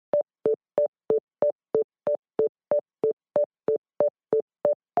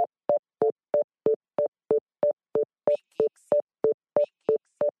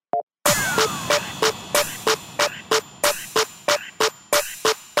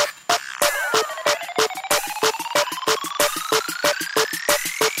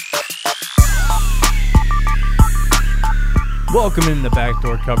Welcome in the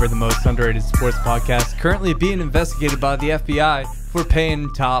Backdoor Cover, the most underrated sports podcast, currently being investigated by the FBI for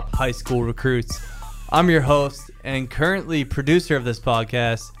paying top high school recruits. I'm your host and currently producer of this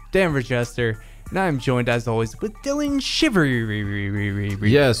podcast, Dan Regester, and I'm joined as always with Dylan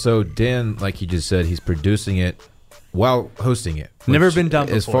Shivery. Yeah, so Dan, like he just said, he's producing it while hosting it. Never been done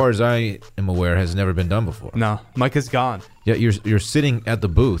before. As far as I am aware, has never been done before. No, Mike is gone. Yeah, you're sitting at the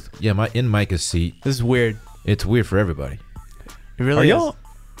booth. Yeah, in Micah's seat. This is weird. It's weird for everybody. It really is.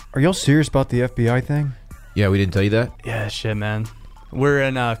 Are y'all serious about the FBI thing? Yeah, we didn't tell you that? Yeah, shit, man. We're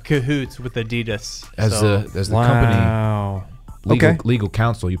in cahoots with Adidas. As the Wow. company legal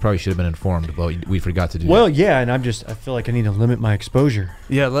counsel, you probably should have been informed, but we forgot to do Well, that. yeah, and I feel like I need to limit my exposure.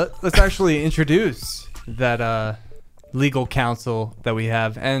 Yeah, let's actually introduce that legal counsel that we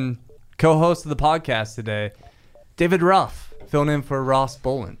have and co-host of the podcast today, David Ruff, filling in for Ross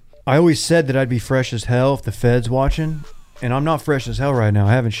Bolin. I always said that I'd be fresh as hell if the Fed's watching, and I'm not fresh as hell right now.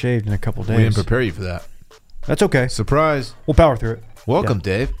 I haven't shaved in a couple days. We didn't prepare you for that. That's okay. Surprise. We'll power through it. Welcome,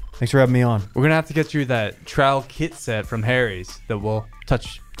 Dave. Thanks for having me on. We're gonna have to get you that trial kit set from Harry's that we'll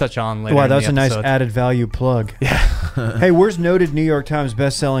touch on later. Wow, in the that's a nice episode. added value plug. Yeah. Hey, where's noted New York Times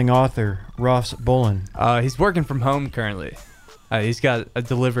bestselling author Ross Bolin? He's working from home currently. He's got a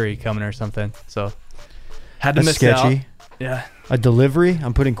delivery coming or something, so had to That's miss sketchy. out. Yeah. A delivery?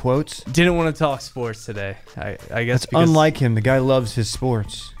 I'm putting quotes. Didn't want to talk sports today. I guess That's because, unlike him. The guy loves his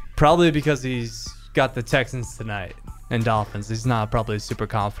sports. probably because he's got the Texans tonight and Dolphins. He's not probably super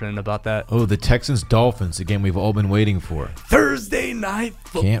confident about that. Oh, the Texans-Dolphins, the game we've all been waiting for. Thursday night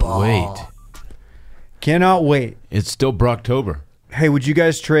football. Can't wait. Cannot wait. It's still Brocktober. Hey, would you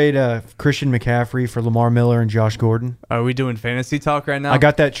guys trade Christian McCaffrey for Lamar Miller and Josh Gordon? Are we doing fantasy talk right now? I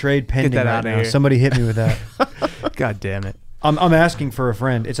got that trade pending that right outta now. here. Somebody hit me with that. God damn it. I'm asking for a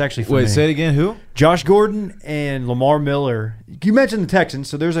friend. It's actually for Wait, me. say it again. Who? Josh Gordon and Lamar Miller. You mentioned the Texans,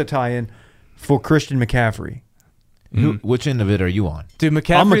 so there's a tie-in for Christian McCaffrey. Which end of it are you on? Dude, I'm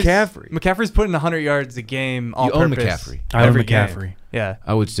McCaffrey. McCaffrey's putting 100 yards a game on You own purpose. McCaffrey. I own every McCaffrey. game. Yeah.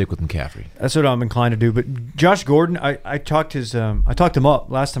 I would stick with McCaffrey. That's what I'm inclined to do. But Josh Gordon, I talked him up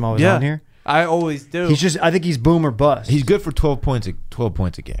last time I was Yeah. on here. I always do. I think he's boom or bust. He's good for 12 points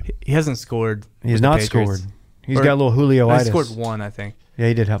a game. He hasn't scored. He's with the not Patriots. scored. He's Or- got a little He Julio-itis. scored one, I think. Yeah,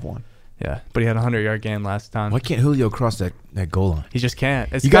 he did have one. Yeah, but he had a 100-yard game last time. Why can't Julio cross that goal line? He just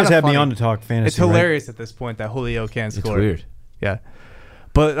can't. It's You guys kinda have me funny. on to talk fantasy. It's hilarious at this point that Julio can't It's score. weird. Yeah.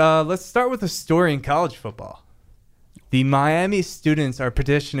 But let's start with a story in college football. The Miami students are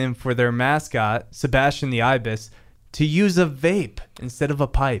petitioning for their mascot, Sebastian the Ibis, to use a vape instead of a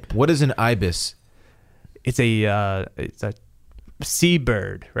pipe. What is an ibis? It's a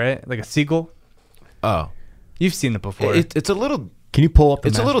seabird, right? Like a seagull. Oh, You've seen it before. it's a little. Can you pull up the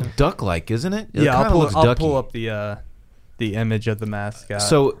It's a little mascot? duck-like, isn't it? It yeah, kinda looks I'll ducky. pull up the image of the mascot.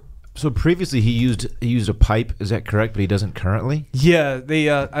 So previously he used a pipe. Is that correct? But he doesn't currently. yeah,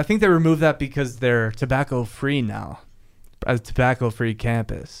 they I think they removed that because they're tobacco free now, a tobacco free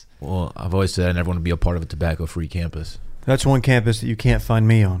campus. Well, I've always said I never want to be a part of a tobacco-free campus. That's one campus that you can't find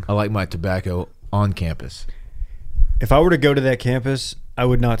me on. I like my tobacco on campus. If I were to go to that campus, I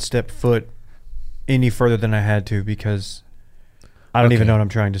would not step foot any further than I had to because I don't even Okay. know what I'm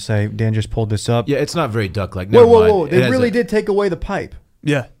trying to say. Dan just pulled this up. Yeah, it's not very duck-like. Whoa, Never whoa, mind. whoa. It They has really a- did take away the pipe.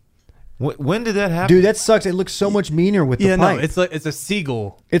 Yeah, When did that happen? Dude, that sucks. It looks so much meaner with the yeah, pipe. no, it's a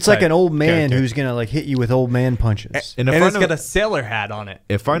seagull. It's like type an old man character. who's going to like hit you with old man punches. And if and I it's know, got a sailor hat on it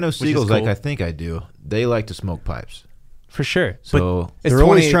if I know is seagulls like cool. I think I do, they like to smoke pipes. for sure. So but it's They're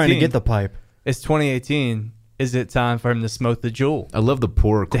always trying to 2018. get the pipe. It's 2018. Is it time for him to smoke the jewel? I love the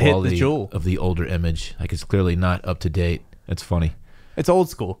poor To hit the quality jewel. of the older image. Like it's clearly not up to date. It's funny. It's old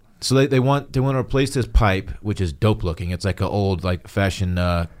school. So they want to replace this pipe, which is dope looking. It's like an old like fashion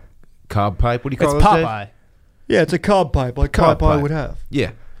cob pipe. What do you It's call it? Dave? Popeye. Yeah, it's a cob pipe like Cob Popeye pipe. would have.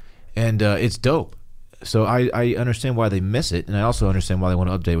 Yeah, and it's dope. So I understand why they miss it, and I also understand why they want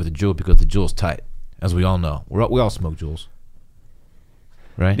to update with the jewel because the jewel's tight, as we all know. We all smoke jewels,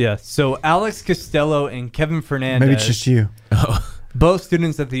 right? Yeah. So Alex Costello and Kevin Fernandez, Maybe it's just you. both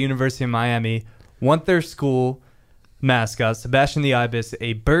students at the University of Miami, want their school mascot, Sebastian the Ibis,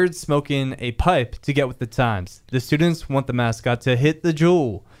 a bird smoking a pipe to get with the times. The students want the mascot to hit the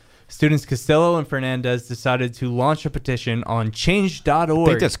jewel. Students Costello and Fernandez decided to launch a petition on change.org. I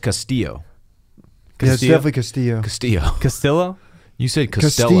think that's Castillo. Yeah, it's Castillo? definitely Castillo. Castillo. Castillo? You said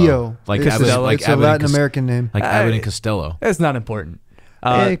Costello. Castillo. Like it's Abbott, Costello. like it's a Abbott and Latin Cos- American name. like Abbott and Costello. It's not important.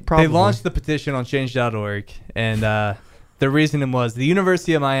 Probably. They launched the petition on change.org, and the reasoning was the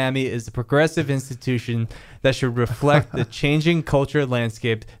University of Miami is a progressive institution that should reflect the changing culture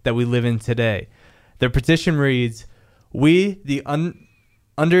landscape that we live in today. Their petition reads, We, the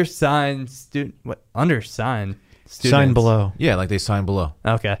undersigned student, what undersigned students, Sign below. Yeah, like they signed below.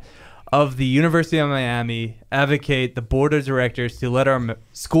 okay, of the University of Miami, advocate the board of directors to let our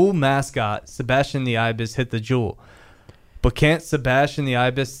school mascot Sebastian the Ibis hit the jewel. But can't Sebastian the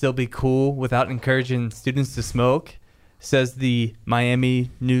Ibis still be cool without encouraging students to smoke? Says the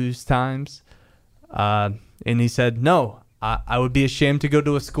Miami News Times. And he said, no, I would be ashamed to go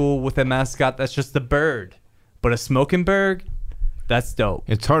to a school with a mascot that's just a bird. But a smoking bird, that's dope.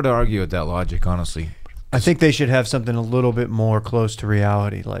 It's hard to argue with that logic, honestly. I think they should have something a little bit more close to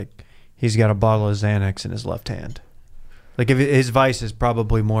reality. Like he's got a bottle of Xanax in his left hand. Like if his vice is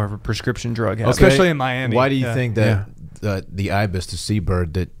probably more of a prescription drug habit. Especially in Miami. Why do you Yeah. think that the ibis, the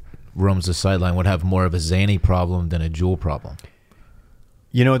seabird that roams the sideline, would have more of a Xanny problem than a Juul problem?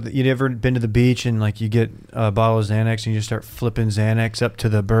 You know, you'd ever been to the beach and like you get a bottle of Xanax and you just start flipping Xanax up to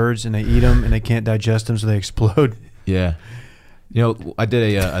the birds and they eat them and they can't digest them so they explode. Yeah. You know, I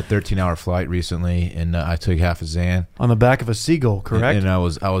did a 13-hour flight recently, and I took half a Xan. On the back of a seagull, correct? And I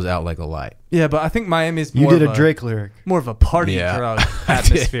was out like a light. Yeah, but I think Miami's You more did of a Drake lyric. more of a party Yeah. drug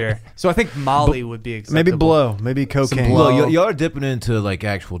atmosphere. So I think Molly would be acceptable. Maybe blow, maybe cocaine. blow. Well, y'all are dipping into like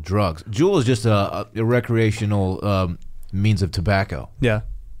actual drugs. Juul is just a recreational means of tobacco Yeah.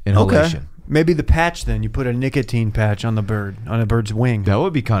 inhalation. Okay. Maybe the patch then. You put a nicotine patch on the bird, on a bird's wing. That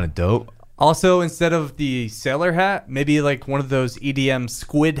would be kind of dope. Also, instead of the sailor hat, maybe like one of those EDM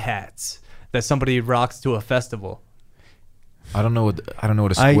squid hats that somebody rocks to a festival. I don't know what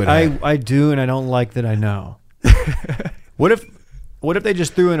a squid. I do, and I don't like that I know. What if they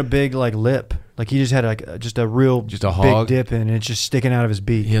just threw in a big like lip? Like he just had like just a real Just a hog? big dip in, and it's just sticking out of his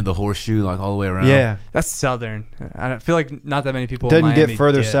beak. He had the horseshoe like all the way around. Yeah. That's southern. I feel like not that many people in Doesn't Miami get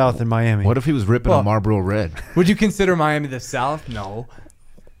further did. south than Miami. What if he was ripping Well- a Marlboro Red? Would you consider Miami the South? No.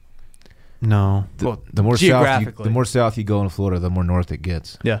 No, The more Geographically. the more south you go in Florida, the more north it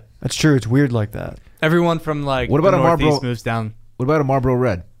gets. Yeah. that's true. It's weird like that. Everyone from like What about the a Northeast Marlboro- moves down. What about a Marlboro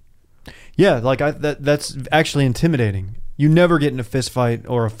Red? Yeah, like that's actually intimidating. You never get in a fist fight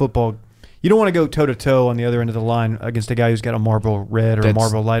or a football. You don't want to go toe to toe on the other end of the line against a guy who's got a Marlboro Red or a That's-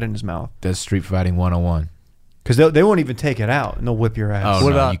 Marlboro Light in his mouth, That's street fighting 101. because they won't even take it out and they'll whip your ass. Oh,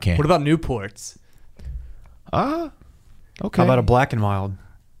 What no, about you can't. What about Newports? Okay. How about a Black and Mild?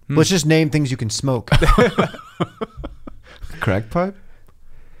 Let's just name things you can smoke. crack pipe?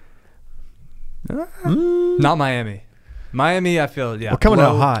 Not Miami. Miami, I feel We're coming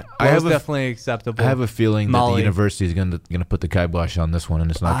out blow- hot. I have blow's a- definitely acceptable. I have a feeling that the Molly. university is gonna put the kibosh on this one, and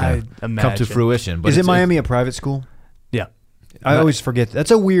it's not I gonna come imagine. to fruition. But Is it it's- Miami a private school? Yeah. I always forget.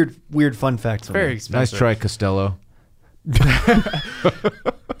 That's a weird fun fact. For Very me. expensive. Nice try, Costello.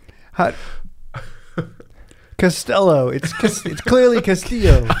 How- Costello. It's clearly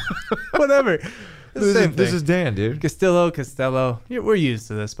Castillo. Whatever. This Same thing. is Dan, dude. Costello. We're used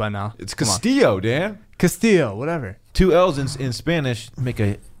to this by now. It's Come on. Castillo, Dan. Castillo, whatever. 2 L's in Spanish make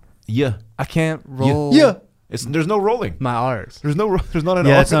a yeah. I can't roll Yeah. There's no rolling. my R's. There's not an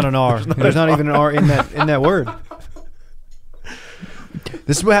Yeah, R. it's not an R. There's not even an R in that word.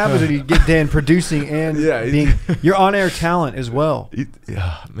 This is what happens when you get Dan producing and Yeah, being your on-air talent as well.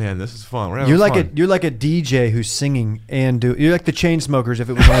 Yeah, man, this is fun. You're like a DJ who's singing and you're like the Chainsmokers if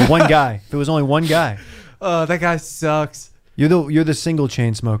it was only one guy. If it was only one guy, Oh, that guy sucks. you're the single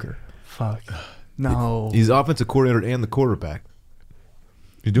chain smoker. Fuck. No. He's offensive coordinator and the quarterback.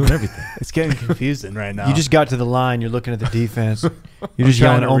 You're doing everything. It's getting confusing right now. You just got to the line. You're looking at the defense. You're just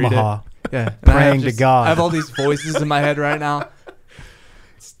trying yelling to read Omaha. yeah. praying to God. I have all these voices in my head right now.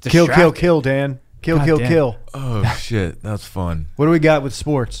 It's Kill, distracting. kill, Dan. Kill, God kill, damn. kill. Oh shit, that's fun. What do we got with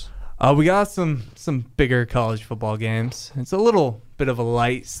sports? We got some bigger college football games. It's a little bit of a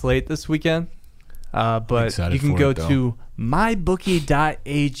light slate this weekend, but Excited you can for go it, though. to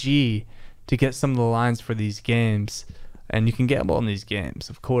mybookie.ag to get some of the lines for these games, and you can gamble on these games,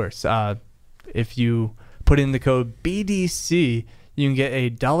 of course. If you put in the code BDC, you can get a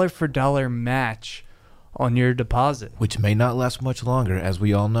dollar-for-dollar match on your deposit. Which may not last much longer, as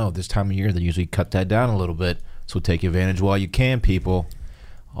we all know. This time of year, they usually cut that down a little bit. So take advantage while you can, people.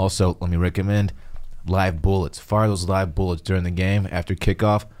 Also, let me recommend live bullets. Fire those live bullets during the game after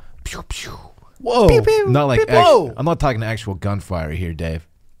kickoff. Pew, pew. Whoa. Not like Whoa. I'm not talking actual gunfire here, Dave.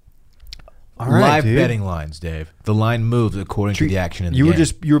 All right, live dude. betting lines, Dave. The line moves according to the action in the You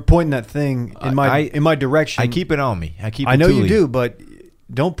game. were pointing that thing in my direction. I keep it on me. I know you do, but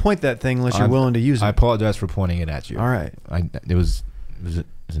don't point that thing unless you're willing to use it. I apologize for pointing it at you. All right. It was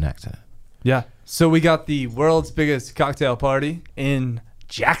an accident. Yeah. So we got the world's biggest cocktail party in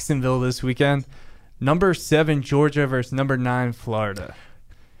Jacksonville this weekend. Number 7 Georgia versus number 9 Florida.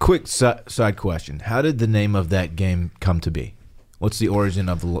 Quick side question: how did the name of that game come to be? What's the origin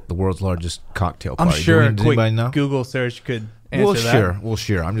of the world's largest cocktail party? I'm sure a Does quick anybody know? Google search could answer that. Well,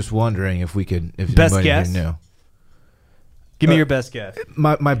 sure. I'm just wondering if we could. If Best anybody guess? here knew. Give me your best guess.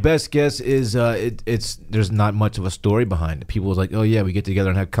 My best guess is it's there's not much of a story behind it. People was like, oh yeah, we get together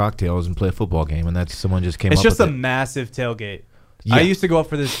and have cocktails and play a football game, and that's someone just came It's up just with a it. massive tailgate. Yeah. I used to go up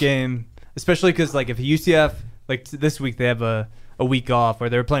for this game, especially because like if UCF like this week they have a week off or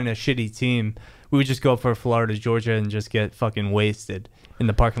they're playing a shitty team, we would just go up for Florida, Georgia, and just get fucking wasted in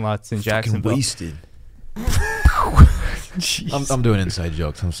the parking lots in Jacksonville. Wasted. I'm doing inside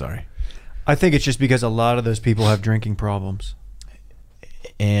jokes. I'm sorry. I think it's just because a lot of those people have drinking problems.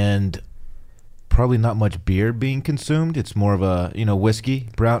 And probably not much beer being consumed. It's more of a whiskey,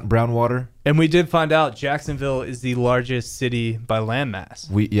 brown water. And we did find out Jacksonville is the largest city by landmass.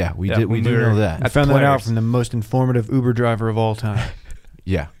 We do when we know were that. I found that out from the most informative Uber driver of all time.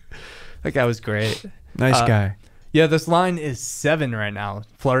 Yeah. That guy was great. Nice guy. Yeah, this line is 7 right now.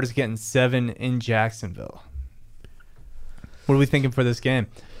 Florida's getting 7 in Jacksonville. What are we thinking for this game?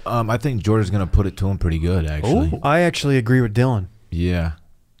 I think Georgia's going to put it to him pretty good, actually. Ooh. I actually agree with Dylan. Yeah.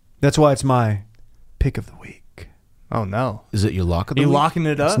 That's why it's my pick of the week. Oh no! Is it your lock of the Are you week? locking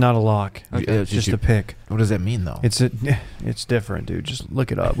it up? It's not a lock. Okay. It's just a pick. What does that mean, though? It's different, dude. Just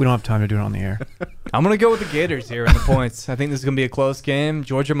look it up. We don't have time to do it on the air. I'm gonna go with the Gators here in the points. I think this is gonna be a close game.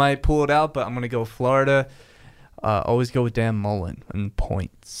 Georgia might pull it out, but I'm gonna go Florida. Always go with Dan Mullen and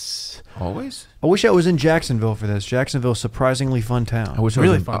points. Always? I wish I was in Jacksonville for this. Jacksonville's a surprisingly fun town. I wish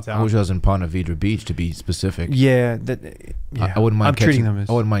Really I was fun in, town. I wish I was in Ponte Vedra Beach, to be specific. Yeah, I wouldn't mind I'm treating catching them as.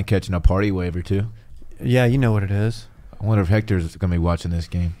 I wouldn't mind catching a party wave or two. Yeah, you know what it is. I wonder if Hector's going to be watching this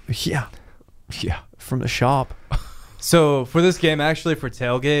game. Yeah, Yeah. from the shop. So for this game, actually for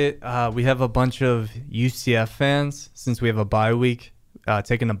tailgate, we have a bunch of UCF fans since we have a bye week,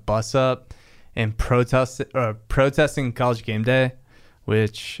 taking a bus up and protesting College Game Day,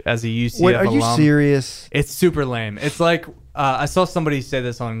 which as a UCF Wait, are you alum, serious? it's super lame. It's like I saw somebody say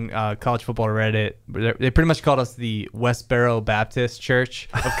this on college football Reddit. They pretty much called us the Westboro Baptist Church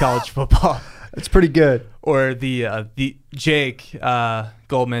of college football. It's pretty good. Or the Jake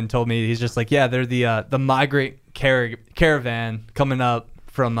Goldman told me, he's just like, yeah, they're the migrant caravan coming up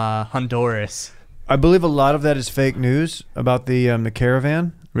from Honduras. I believe a lot of that is fake news about the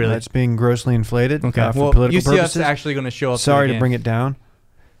caravan. Really? That's being grossly inflated Okay, for well, political UCF's purposes. actually going to show up. Sorry to bring it down.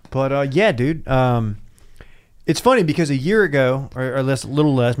 But yeah, dude. It's funny because a year ago, or less, a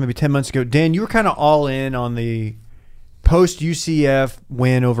little less, maybe 10 months ago, Dan, you were kind of all in on the post-UCF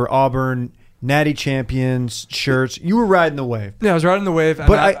win over Auburn, Natty Champions shirts. You were riding the wave. Yeah, I was riding the wave.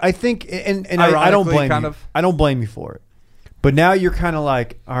 But I think, and I don't Ironically, blame kind you. of. I don't blame you for it. But now you're kind of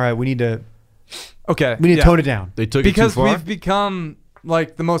like, all right, we need to okay, tone it down. They took because it too far? we've become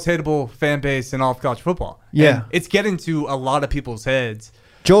like the most hateable fan base in all of college football. Yeah. And it's getting to a lot of people's heads.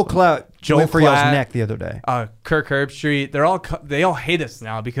 Joel Klatt went for y'all's Klatt, neck the other day. Kirk Herbstreit, they all hate us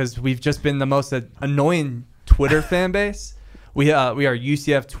now because we've just been the most annoying Twitter fan base. We are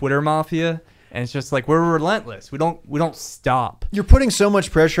UCF Twitter mafia, and it's just like we're relentless. We don't stop. You're putting so much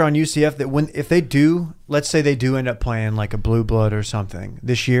pressure on UCF that if they do, let's say they do end up playing like a blue blood or something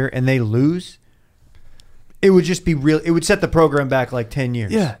this year and they lose, it would just be real. It would set the program back like 10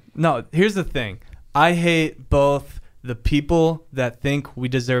 years. Yeah. No, here's the thing. I hate both the people that think we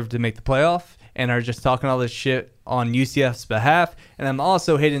deserve to make the playoff and are just talking all this shit on UCF's behalf, and I'm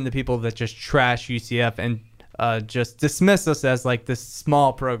also hating the people that just trash UCF and just dismiss us as like this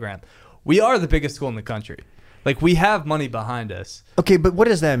small program. We are the biggest school in the country. Like, we have money behind us. Okay, but what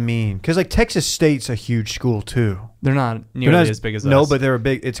does that mean? Because like Texas State's a huge school too. They're not nearly as big as us. No, but they're a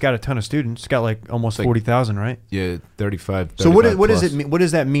big. It's got a ton of students. It's got like almost 40,000, right? Yeah, 35. So what does plus. it mean? What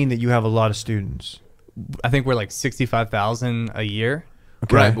does that mean that you have a lot of students? I think we're like 65,000 a year.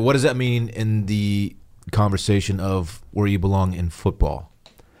 Okay. Right, but what does that mean in the conversation of where you belong in football?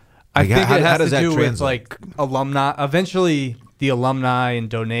 I Like, think how it has does to that do with translate? like alumni. Eventually, the alumni and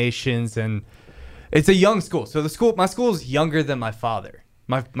donations, and it's a young school. So my school is younger than my father.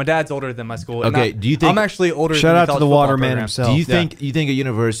 My dad's older than my school. and Okay, do you think- I'm actually older? Shout than out to college the football waterman program. himself. Do you Yeah. think a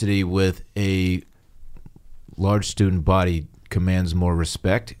university with a large student body commands more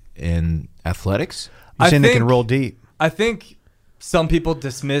respect in athletics? You're saying they can think- roll deep. I think some people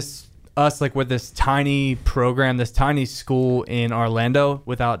dismiss us like we're this tiny program, this tiny school in Orlando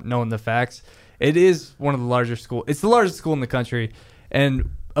without knowing the facts. It is one of the larger schools. It's the largest school in the country. And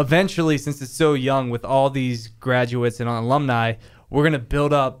eventually, since it's so young with all these graduates and alumni, we're going to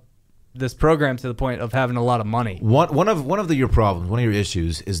build up this program to the point of having a lot of money. One of your problems, one of your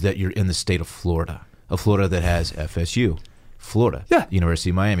issues is that you're in the state of Florida that has FSU. Florida. Yeah.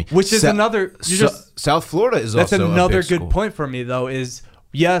 University of Miami. Which is another. South Florida is That's also another a big good school. point for me, though, is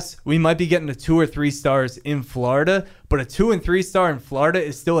yes, we might be getting a 2 or 3 stars in Florida, but a 2 and 3 star in Florida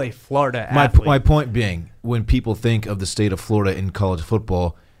is still a Florida athlete. My point being, when people think of the state of Florida in college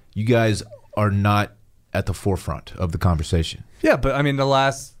football, you guys are not at the forefront of the conversation. Yeah, but I mean, the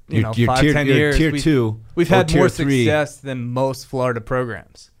last 5, 10 you're years, tier 2, we've or had tier more 3 success than most Florida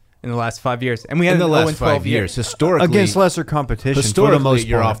programs in the last 5 years, and we had in the an last 0-12 5 years. Historically, against lesser competition. historically, for the most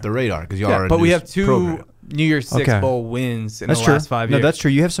you're part. off the radar because you Yeah, are. but a we new have 2 program. New Year's Six Okay. Bowl wins in That's the true. last 5 years. No, that's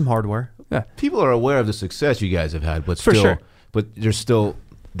true. You have some hardware. Yeah. People are aware of the success you guys have had, but For still, sure. but there's still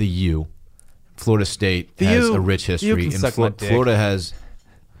the U. Florida State The has U- a rich you history, can and suck my dick. Florida has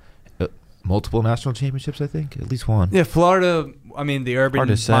multiple national championships. I think at least one. Yeah, Florida. I mean, the Urban Hard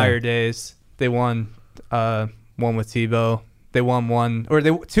to say. Meyer days. They won one with Tebow. They won one, or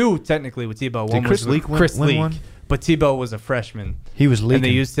 2 technically with Tebow. Did One Chris was with Leak win- Chris win Leak, one? but Tebow was a freshman, He was leaking. and they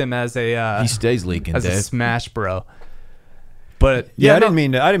used him as a He stays leaking, as a Dave. smash bro. But yeah, I no, didn't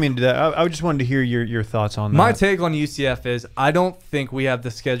mean to. I didn't mean to do that. I just wanted to hear your thoughts on that. my take on UCF is I don't think we have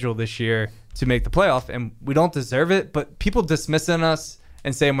the schedule this year to make the playoff, and we don't deserve it. But people dismissing us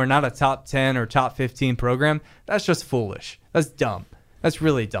and saying we're not a top 10 or top 15 program, that's just foolish. That's dumb. That's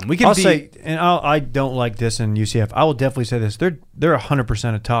really dumb. We can I'll be. say, and I don't like this in UCF. I will definitely say this: they're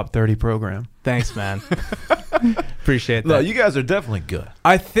 100% a top 30 program. Thanks, man. Appreciate that. No, you guys are definitely good.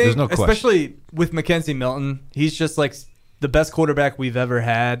 I think, There's no question. especially with Mackenzie Milton, he's just like the best quarterback we've ever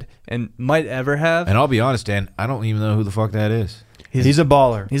had and might ever have. And I'll be honest, Dan, I don't even know who the fuck that is. He's a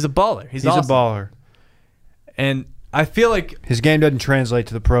baller. He's a baller. He's a awesome. baller. And I feel like His game doesn't translate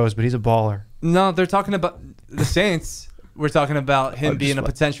to the pros, but he's a baller. no, they're talking about the Saints. We're talking about him being a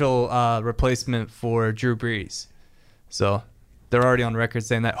potential replacement for Drew Brees. So they're already on record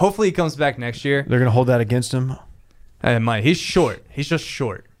saying that. Hopefully he comes back next year. They're gonna hold that against him. And might. He's short. He's just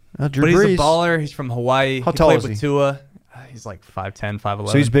short. Drew But he's Brees. a baller. He's from Hawaii. How he tall played is with he? Tua. He's like 5'10", 5'11".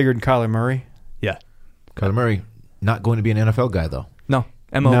 So he's bigger than Kyler Murray. Yeah. Kyler Murray, not going to be an NFL guy though. No.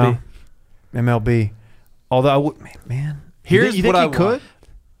 MLB. No. MLB. Although I would, man. Here's you think what he I could?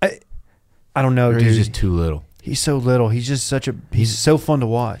 want. I don't know, Or dude. he's just too little. He's so little. He's just such a. He's so fun to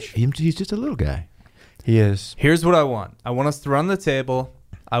watch. He's just a little guy. He is. Here's what I want. I want us to run the table.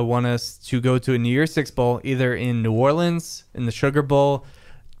 I want us to go to a New Year's Six Bowl, either in New Orleans, in the Sugar Bowl,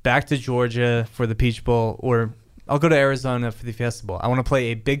 back to Georgia for the Peach Bowl, or I'll go to Arizona for the Fiesta Bowl. I want to play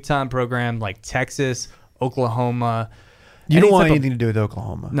a big-time program like Texas, Oklahoma. You Any don't want type of- anything to do with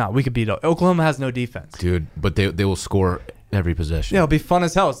Oklahoma. No, we could beat Oklahoma. Has no defense. Dude, but they will score every possession. Yeah, it'll be fun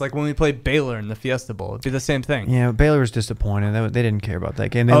as hell. It's like when we played Baylor in the Fiesta Bowl. It'd be the same thing. Yeah, Baylor was disappointed. They didn't care about that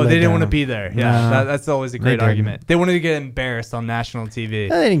game. They let didn't want to down. be there. Yeah, No, that's always a they great didn't. argument. They wanted to get embarrassed on national TV.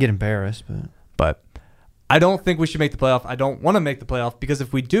 They didn't get embarrassed, But I don't think we should make the playoff. I don't want to make the playoff because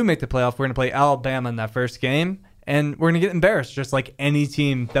if we do make the playoff, we're going to play Alabama in that first game, and we're going to get embarrassed just like any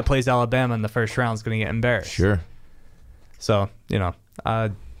team that plays Alabama in the first round is going to get embarrassed. Sure. So, I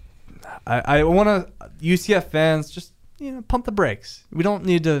want to UCF fans just, pump the brakes. We don't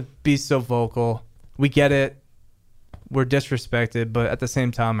need to be so vocal. We get it. We're disrespected, but at the same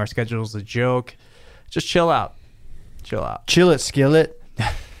time, our schedule is a joke. Just chill out. Chill out. Chill it, skillet.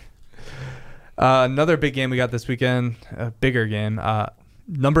 Another big game we got this weekend, a bigger game.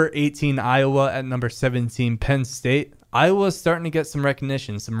 Number 18, Iowa at number 17, Penn State. Iowa's starting to get some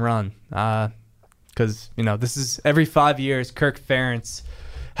recognition, some run. Because, this is every 5 years, Kirk Ferentz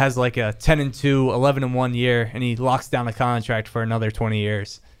has like a 10-2, 11-1 year, and he locks down a contract for another 20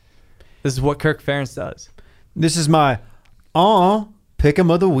 years. This is what Kirk Ferentz does. This is my pick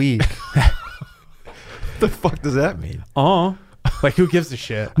 'em of the week. What the fuck does that mean? Like, who gives a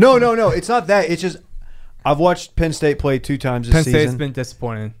shit? No. It's not that. It's just I've watched Penn State play 2 times this Penn season. State's been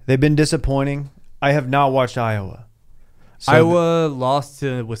disappointing. They've been disappointing. I have not watched Iowa. So Iowa lost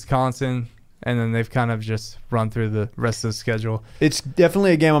to Wisconsin, and then they've kind of just run through the rest of the schedule. it's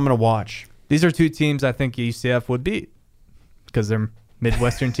definitely a game I'm going to watch. These are 2 teams I think UCF would beat because they're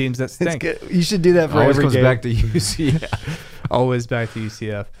Midwestern teams that It's stink. good. You should do that for Always every comes game. back to UCF. Always back to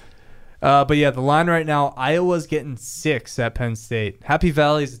UCF. But yeah, the line right now, Iowa's getting 6 at Penn State. Happy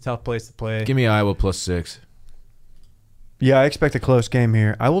Valley is a tough place to play. Give me Iowa +6. Yeah, I expect a close game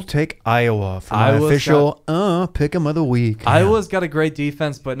here. I will take Iowa for my Iowa's official pick 'em of the week. Iowa's got a great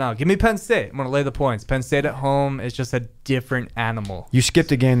defense, but no, give me Penn State. I'm going to lay the points. Penn State at home is just a different animal. You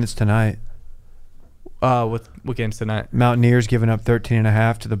skipped a game that's tonight. What game's tonight? Mountaineers giving up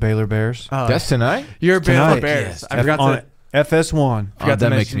 13.5 to the Baylor Bears. That's tonight? Your Baylor tonight. Bears. Yes. I forgot on to FS1. to that makes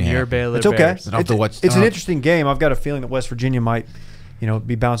mention me your happy. Baylor It's okay. Bears. I'll have to watch- It's an uh, interesting game. I've got a feeling that West Virginia might,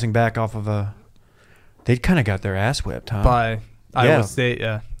 be bouncing back off of a They kind of got their ass whipped, huh? by Yeah. Iowa State.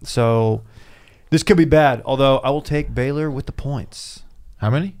 Yeah, So this could be bad, although I will take Baylor with the points. How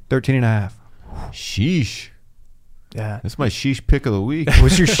many? 13.5. Sheesh. yeah. That's my sheesh pick of the week.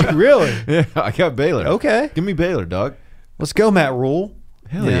 What's your really? Yeah, I got Baylor. Okay. Give me Baylor, dog. Let's go, Matt Rule.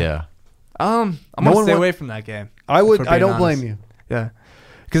 Hell Yeah. yeah. I'm No gonna one stay want- away from that game. I would. For I being don't blame honest. you. Yeah,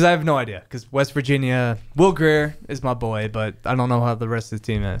 because I have no idea. Because West Virginia, Will Greer is my boy, but I don't know how the rest of the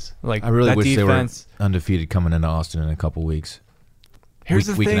team is. Like I really that wish defense. they were undefeated coming into Austin in a couple weeks. Here's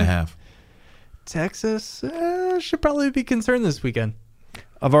week the thing: and a half. Texas should probably be concerned this weekend.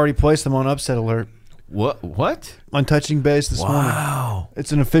 I've already placed them on upset alert What? on touching base this morning. Wow.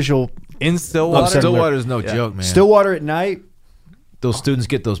 It's an official In Stillwater, Upset alert. Stillwater's no Yeah. joke, man. Stillwater at night. Those students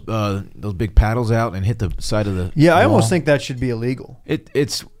get those big paddles out and hit the side of the Yeah, I wall. almost think that should be illegal.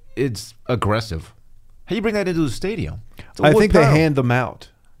 It's aggressive. How do you bring that into the stadium? It's a I wood think they paddle. hand them out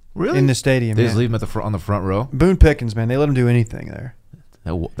really in the stadium. They yeah. just leave them at the on the front row. Boone Pickens, man, they let them do anything there.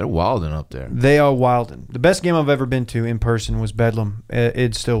 They're wilding up there. They are wildin'. The best game I've ever been to in person was Bedlam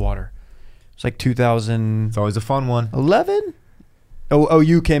in Stillwater. It's like 2011. It's always a fun one.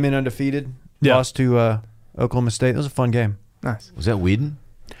 OU came in undefeated, Yeah. lost to Oklahoma State. That was a fun game. nice. Was that Whedon?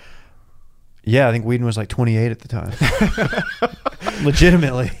 Yeah, I think Whedon was like 28 at the time.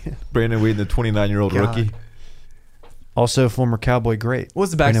 Legitimately. Brandon Whedon, the 29-year-old God. rookie. Also former Cowboy great. What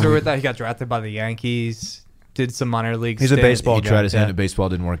was the Brandon backstory with Whedon. that? He got drafted by the Yankees. Did some minor league. He's a stint. baseball He tried his hand Yeah. at baseball,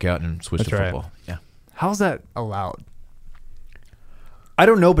 didn't work out, and switched That's to right. football. Yeah. How's that allowed? I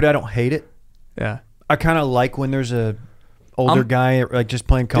don't know, but I don't hate it. Yeah. I kind of like when there's a older guy like just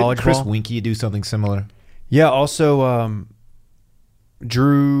playing college Didn't Chris ball. Winkie do something similar? Yeah, also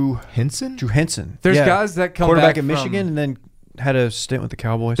Drew Henson? Henson. There's Yeah. guys that come quarterback back at from- Michigan and then had a stint with the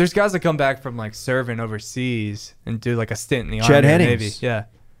Cowboys. There's guys that come back from like serving overseas and do like a stint in the Chad Army or Hennings. Navy. Yeah.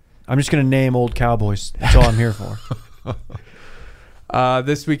 I'm just going to name old Cowboys. That's all I'm here for.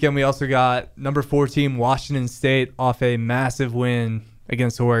 This weekend we also got number 4 team Washington State off a massive win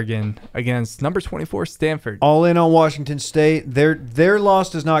against Oregon against number 24 Stanford. All in on Washington State. Their loss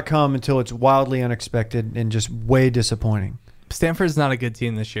does not come until it's wildly unexpected and just way disappointing. Stanford's not a good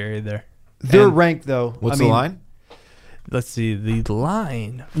team this year either. They're And ranked though. What's I mean, the line? Let's see the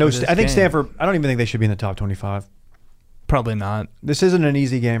line. No, for this I think game. Stanford. I don't even think they should be in the top 25. Probably not. This isn't an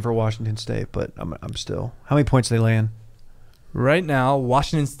easy game for Washington State, but I'm still. How many points they laying? Right now,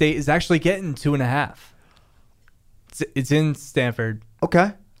 Washington State is actually getting 2.5. It's in Stanford.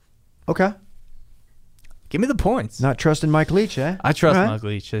 Okay. Give me the points. Not trusting Mike Leach, eh? I trust All right. Mike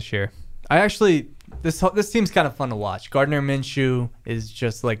Leach this year. I actually this team's kind of fun to watch. Gardner Minshew is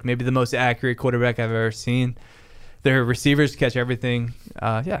just like maybe the most accurate quarterback I've ever seen. Their receivers catch everything.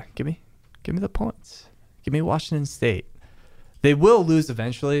 Yeah, give me the points. Give me Washington State. They will lose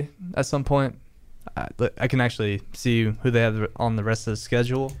eventually at some point. I can actually see who they have on the rest of the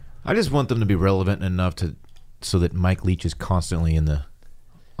schedule. I just want them to be relevant enough so that Mike Leach is constantly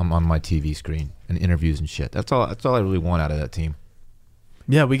on my TV screen and interviews and shit. That's all I really want out of that team.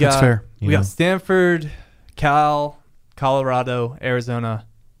 Yeah, we That's got fair. we You know? got Stanford, Cal, Colorado, Arizona,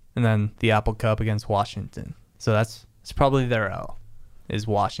 and then the Apple Cup against Washington. So that's probably their L, is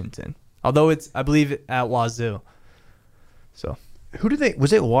Washington. Although it's I believe at Wazoo. So Who did they?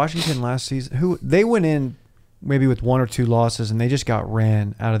 Was it Washington last season? Who they went in maybe with 1 or 2 losses, and they just got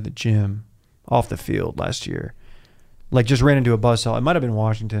ran out of the gym, off the field last year. Like just ran into a buzzsaw. It might have been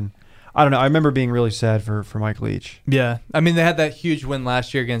Washington. I don't know. I remember being really sad for Mike Leach. yeah, I mean they had that huge win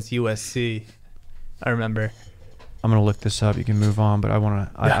last year against USC. I remember. I'm gonna look this up. You can move on, but I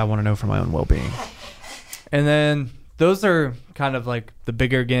wanna know for my own well-being. And then those are kind of like the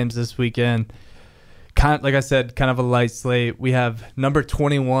bigger games this weekend. Like I said, kind of a light slate. We have number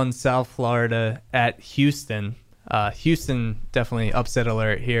 21 South Florida at Houston. Houston definitely upset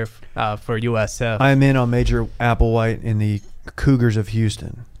alert here for USF. I'm in on Major Applewhite in the Cougars of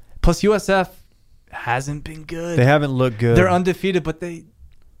Houston. Plus USF hasn't been good. They haven't looked good. They're undefeated, but they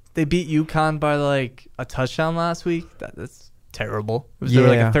beat UConn by like a touchdown last week. That's terrible. It was they were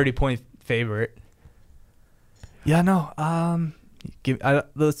like a 30-point favorite. Yeah, no. I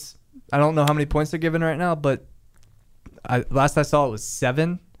don't know how many points they're giving right now, but last I saw it was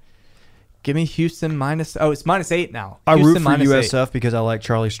 7. Give me Houston minus. Oh, it's -8 now. I root Houston for -8. USF because I like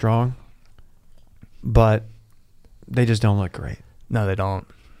Charlie Strong, but they just don't look great. No, they don't.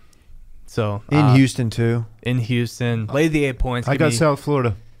 So In Houston too. in Houston, lay the 8 points. I Give got me- South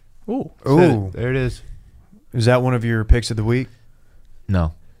Florida. Ooh, Ooh, There it is. is that one of your picks of the week?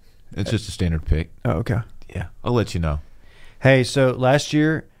 No, it's just a standard pick. Oh, okay. Yeah, I'll let you know. Hey, so last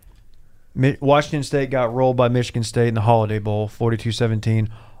year, Washington State got rolled by Michigan State in the Holiday Bowl, 42-17.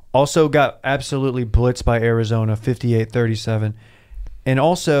 Also got absolutely blitzed by Arizona, 58-37. And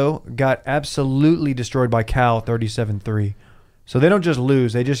also got absolutely destroyed by Cal, 37-3. So they don't just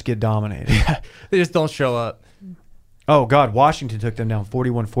lose, they just get dominated. They just don't show up. Oh, God, Washington took them down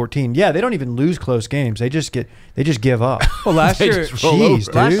 41-14. Yeah, they don't even lose close games. They just give up. Well, last They year, just roll Jeez,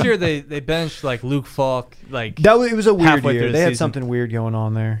 over. last dude. year they benched like Luke Falk. Like, It was a weird Halfway through year. the They had season. something weird going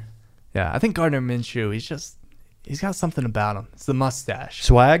on there. yeah, I think Gardner Minshew. He's got something about him. It's the mustache.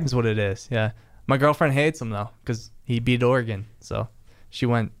 Swag? Is what it is. Yeah, my girlfriend hates him though because he beat Oregon. So she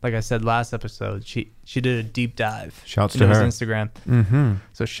went, like I said last episode. She did a deep dive. Shouts into to his her. Instagram. Mm-hmm.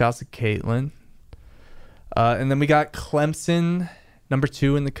 So shouts to Caitlin. And then we got Clemson, number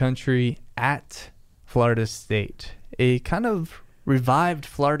 2 in the country, at Florida State. A kind of revived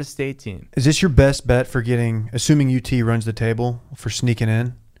Florida State team. Is this your best bet for getting, assuming UT runs the table, for sneaking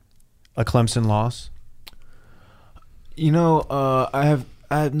in a Clemson loss? You know, I'm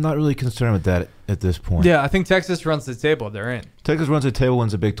not really concerned with that at this point. Yeah, I think Texas runs the table. They're in. Texas runs the table,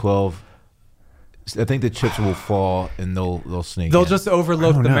 wins the Big 12. I think the chips will fall and they'll sneak. They'll in. just I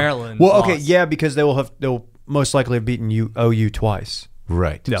overlook don't the know. Maryland. Well, okay, loss. yeah, because they'll most likely have beaten OU twice.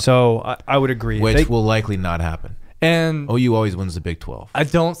 right, Yeah. So I would agree. which They- will likely not happen. And OU always wins the Big 12. I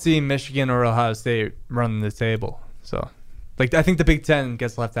don't see Michigan or Ohio State running the table. So, like, I think the Big Ten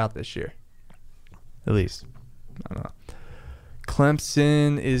gets left out this year. At least. I don't know.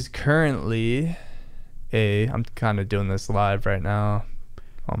 Clemson is currently I'm kind of doing this live right now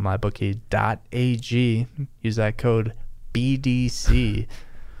on mybookie.ag. Use that code BDC.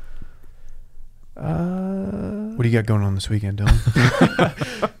 What do you got going on this weekend,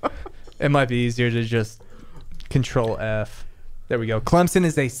 Dylan? It might be easier to just control F. There we go. Clemson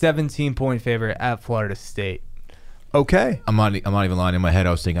is a 17-point favorite at Florida State. Okay. I'm not even lying. In my head,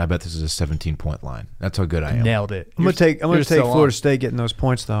 I was thinking, I bet this is a 17-point line. That's how good I am. Nailed it. I'm gonna take you're so Florida on. State getting those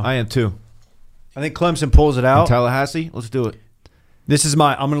points though. I am too. I think Clemson pulls it In out. Tallahassee, let's do it. This is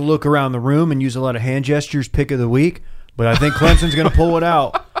I'm going to look around the room and use a lot of hand gestures, pick of the week, but I think Clemson's going to pull it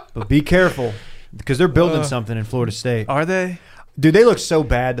out. But be careful because they're building something in Florida State. Are they? Dude, they look so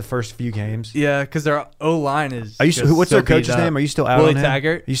bad the first few games. Yeah, because their O-line is. Are you? just What's so their coach's beat up. name? Are you still out Willie on him?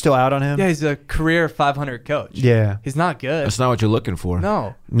 Taggart. Are you still out on him? Yeah, he's a career 500 coach. Yeah. He's not good. That's not what you're looking for.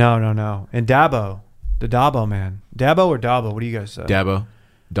 No. No. And Dabo, the Dabo man. Dabo or Dabo? What do you guys say? Dabo.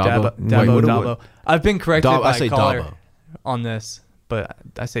 Dabo. Wait, Dabo. I've been corrected Dabo- by I say a caller Dabo. on this, but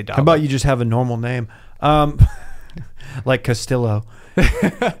I say Dabo. How about you just have a normal name? Like Castillo.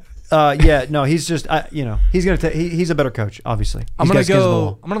 Yeah, no, he's just, he's going to take, he's a better coach, obviously. I'm He's gonna got skins in the go.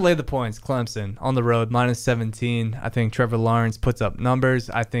 wall. I'm gonna lay the points. Clemson on the road -17. I think Trevor Lawrence puts up numbers.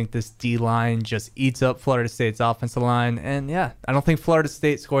 I think this D line just eats up Florida State's offensive line, and yeah, I don't think Florida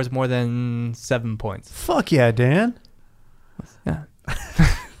State scores more than 7 points. Fuck yeah, Dan. Yeah.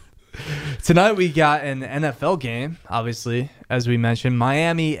 Tonight we got an NFL game. Obviously, as we mentioned,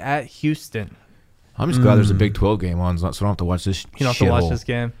 Miami at Houston. I'm just glad there's a Big 12 game on, so I don't have to watch this. You don't have to watch shithole. this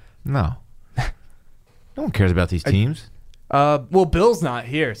game. No. No one cares about these teams. Well, Bill's not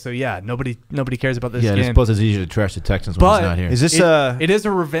here, so yeah, nobody cares about this Yeah, I game. suppose it's easier to trash the Texans when But he's not here. Is this, it is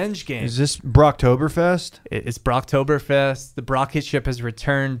a revenge game. is this Brocktoberfest? It's Brocktoberfest. The Brocket ship has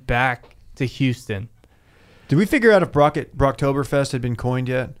returned back to Houston. Did we figure out if Brocktoberfest had been coined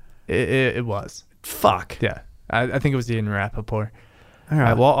yet? It was. Fuck. Yeah. I think it was Ian Rappaport. All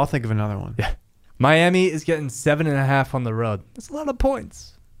right, well, I'll think of another one. Yeah. Miami is getting 7.5 on the road. That's a lot of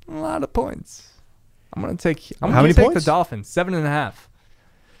points. A lot of points. I'm gonna take many take points? the Dolphins. 7.5.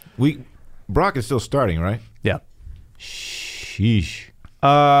 Brock is still starting, right? Yeah. Sheesh. You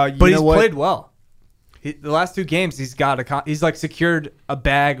But he's know what? played well. The last 2 games, he's like secured a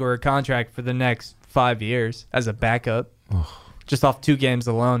bag or a contract for the next 5 years as a backup, just off 2 games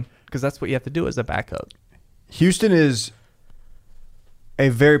alone. Because that's what you have to do as a backup. Houston is a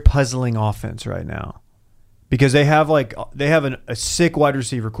very puzzling offense right now because they have a sick wide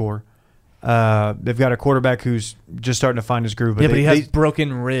receiver core. They've got a quarterback who's just starting to find his groove. But he has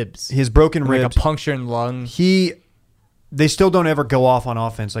broken ribs. He has broken like ribs. a punctured lung. They still don't ever go off on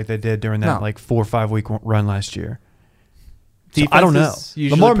offense like they did during that No. 4 or 5 week run last year. So Defense I don't know. is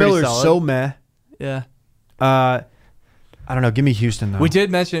usually Lamar pretty Miller's solid. so meh. Yeah. I don't know. Give me Houston though. We did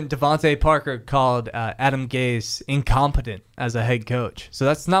mention Devontae Parker called Adam Gase incompetent as a head coach. So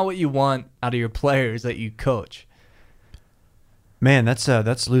that's not what you want out of your players that you coach. Man, that's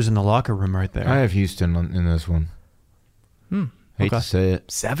losing the locker room right there. I have Houston in this one. Hate Okay. to say it.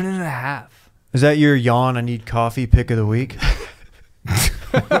 7.5. Is that your yawn? I need coffee pick of the week.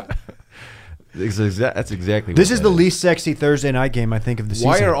 That's exactly. This what is that the least sexy Thursday night game I think of the season.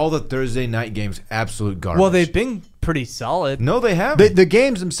 Why are all the Thursday night games absolute garbage? Well, they've been pretty solid. No, they haven't. The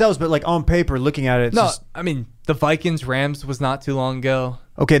games themselves, but like on paper, looking at it, it's No, just, I mean the Vikings Rams was not too long ago.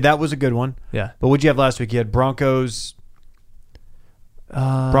 okay, that was a good one. Yeah. But what'd you have last week? You had Broncos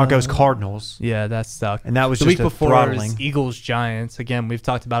Cardinals, Yeah, that sucked. and that was the just week a before throttling. was Eagles Giants. Again, we've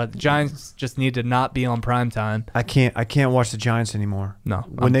talked about it. The Giants just need to not be on prime time. I can't watch the Giants anymore. No.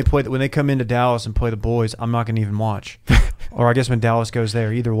 When they come into Dallas and play the boys, I'm not going to even watch. Or I guess when Dallas goes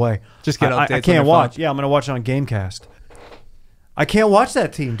there, either way. Just get updates. I on can't your watch. phone. Yeah, I'm going to watch it on Gamecast. I can't watch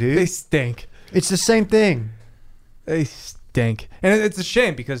that team, dude. They stink. It's the same thing. They stink, and it's a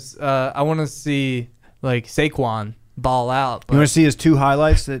shame because I want to see like Saquon ball out. But You want to see his 2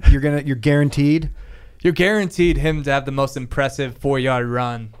 highlights that you're guaranteed? you're guaranteed him to have the most impressive 4-yard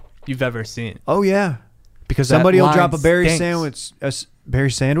run you've ever seen. Oh yeah. Because Somebody that will line drop a Barry stinks.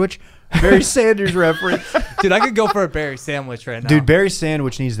 sandwich. Barry Sanders reference. Dude, I could go for a berry sandwich right now. Dude, Barry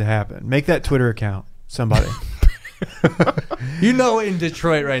Sandwich needs to happen. Make that Twitter account. Somebody. You know, in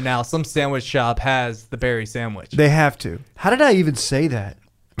Detroit right now, some sandwich shop has the berry sandwich. They have to. How did I even say that?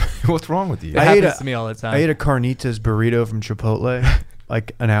 What's wrong with you? It I ate happens a- to me all the time. I ate a carnitas burrito from Chipotle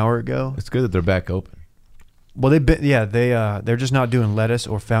like an hour ago. It's good that they're back open. Well, they're just not doing lettuce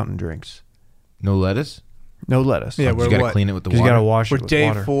or fountain drinks. No lettuce. No lettuce. Yeah, You we're gotta what? clean it with the 'Cause you water. gotta wash We're it with day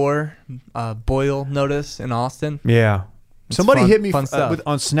water. 4 boil notice in Austin. Yeah. It's Somebody fun- hit me fun stuff.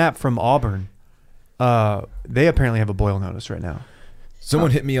 on Snap from Auburn. They apparently have a boil notice right now. Someone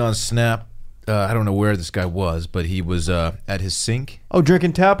hit me on Snap. I don't know where this guy was, but he was at his sink Oh,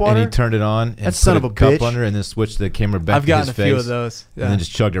 drinking tap water? and he turned it on and That son put of a cup bitch. under and then switched the camera back I've to gotten his a face few of those. Yeah. and then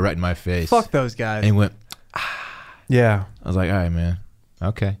just chugged it right in my face. Fuck those guys. And he went. Yeah. I was like, all right, man.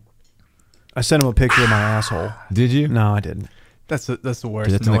 Okay. I sent him a picture of my asshole. Did you? No, I didn't. That's the worst.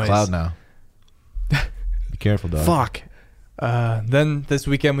 Because it's in noise. the cloud now. Be careful, dog. Fuck. Then this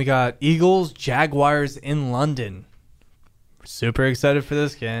weekend we got Eagles Jaguars in London. Super excited for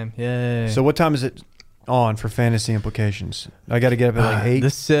this game. Yay. So what time is it on for fantasy implications? I got to get up at like 8.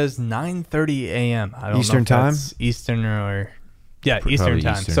 This says 9:30 a.m. I don't Eastern know if time? that's Eastern or Probably Eastern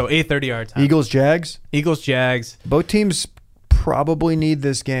time. Eastern. So 8:30 our time. Eagles, Jags. Eagles Jags. Both teams probably need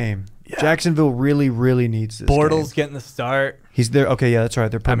this game. Yeah. Jacksonville really, really needs this Bortles game. getting the start. He's there. Okay, yeah, that's right.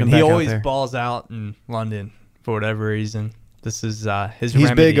 They're I putting mean, him he back out always there. balls out in London for whatever reason. This is his He's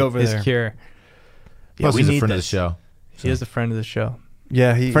remedy, big over his there. cure. Plus, we he's a need friend of the this. show. He is a friend of the show.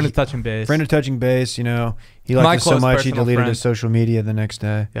 Yeah, he Friend of touching base. friend of touching base. You know, he My liked it so close much he personal deleted friend. his social media the next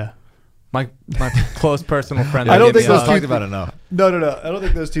day. Yeah. My close personal friend. I that don't gave think me a those hug. talked about it enough. No. I don't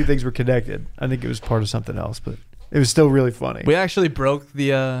think those two things were connected. I think it was part of something else, but it was still really funny. We actually broke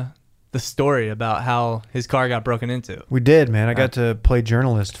the story about how his car got broken into. We did, man. I got to play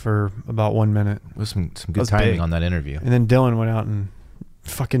journalist for about 1 minute, With some good was timing big. on that interview. and then Dylan went out and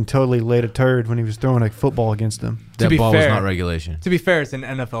fucking totally laid a turd when he was throwing a football against him. To That be ball fair- was not regulation. To be fair, it's an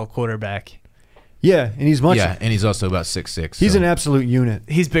NFL quarterback. Yeah, and he's much. Yeah, and he's also about 6'6". He's so an absolute unit.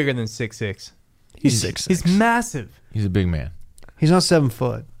 He's bigger than 6'6". He's 6'6". He's massive. He's a big man. He's not 7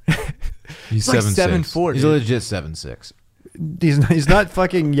 foot. He's like 7'6". 7'4", He's a dude. legit 7'6". He's not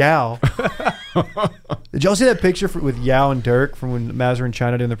fucking Yao. Did y'all see that picture with Yao and Dirk from when Mavs were in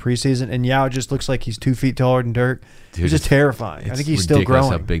China during the preseason? And Yao just looks like he's 2 feet taller than Dirk. Dude, It's just terrifying. I It's think he's still ridiculous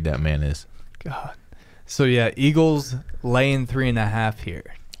growing. how big that man is. God. So yeah, Eagles laying 3.5 here.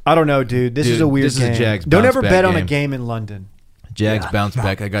 I don't know, dude. This Dude, is a weird this is a game. Jags Don't bounce ever back bet on a game. game in London. Jags Yeah. bounce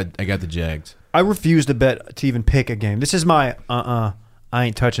back. I got the Jags. I refuse to bet to even pick a game. This is my I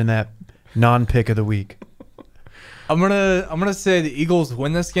ain't touching that non-pick of the week. I'm gonna say the Eagles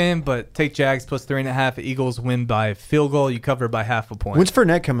win this game, but take Jags plus 3.5. Eagles win by field goal. You cover by half a point. When's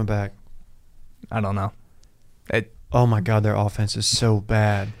Fournette coming back? I don't know. Oh my God, their offense is so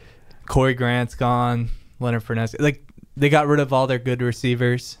bad. Corey Grant's gone. Leonard Fournette. Like they got rid of all their good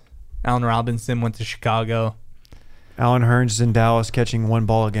receivers. Allen Robinson went to Chicago. Allen Hurns is in Dallas catching 1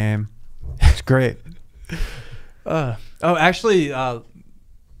 ball a game. It's great. Actually,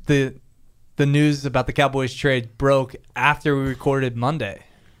 the news about the Cowboys trade broke after we recorded Monday.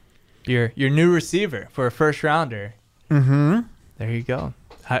 Your new receiver for a first rounder. Mm-hmm. There you go.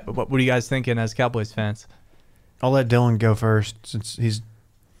 What are you guys thinking as Cowboys fans? I'll let Dylan go first since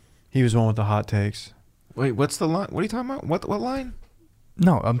he was one with the hot takes. Wait, what's the line? What are you talking about? What line?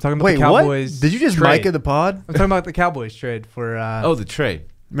 No, I'm talking about Wait, the Cowboys. what? Did you just trade. Micah the pod? I'm talking about the Cowboys trade for. Oh, the trade.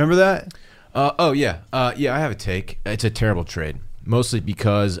 Remember that? Yeah. Yeah, I have a take. It's a terrible trade. Mostly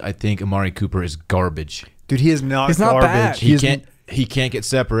because I think Amari Cooper is garbage. Dude, he is not He's not garbage. bad. He is- he can't get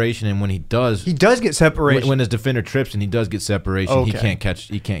separation, and when he does get separation. when his defender trips and he does get separation, Okay. he can't catch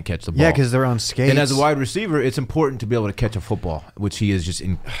the ball. Yeah, because they're on skates. And as a wide receiver, it's important to be able to catch a football, which he is just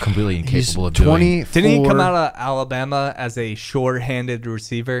completely He's incapable of doing. 24. Didn't he come out of Alabama as a sure-handed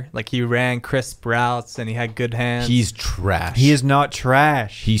receiver? Like he ran crisp routes and he had good hands. He's trash. He is not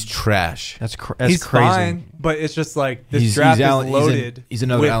trash. He's trash. That's He's crazy. fine, but it's just like this He's draft Alan- is he's loaded. he's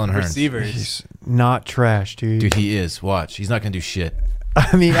another with Alan Hearns. receivers. He's not trash, dude. Dude, he is. Watch. He's not going to do shit.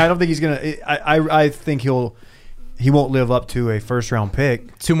 I mean, I don't think he's gonna. I think he won't live up to a first round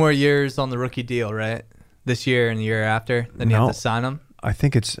pick. 2 more years on the rookie deal, right? This year and the year after. Then you No. have to sign him. I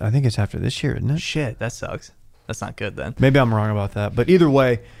think it's after this year, isn't it? Shit, that sucks. That's not good then. Maybe I'm wrong about that, but either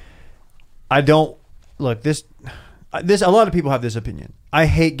way, I don't look this. A lot of people have this opinion. I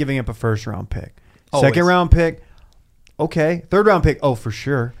hate giving up a first round pick. Always. Second round pick, okay. Third round pick, oh for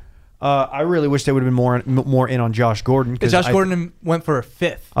sure. I really wish they would have been more in on Josh Gordon. Josh Gordon went for a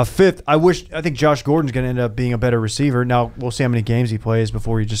 5th. A 5th. I think Josh Gordon's going to end up being a better receiver. Now we'll see how many games he plays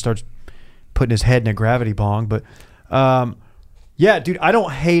before he just starts putting his head in a gravity bong. But yeah, dude, I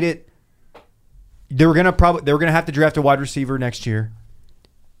don't hate it. They were gonna have to draft a wide receiver next year.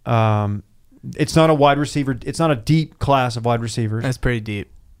 It's not a wide receiver. It's not a deep class of wide receivers. That's pretty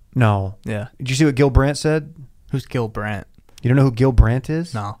deep. No. Yeah. Did you see what Gil Brandt said? Who's Gil Brandt? You don't know who Gil Brandt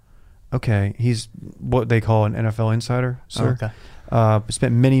is? No. Okay, he's what they call an NFL insider, sir. Oh, okay.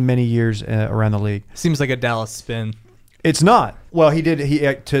 Spent many years around the league. Seems like a Dallas spin. It's not. Well, he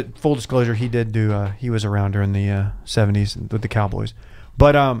did. To full disclosure, he did do. He was around during the 70s with the Cowboys,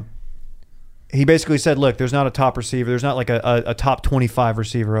 but he basically said, "Look, there's not a top receiver. There's not like a top 25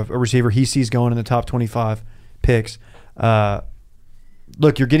 receiver, a receiver he sees going in the top 25 picks.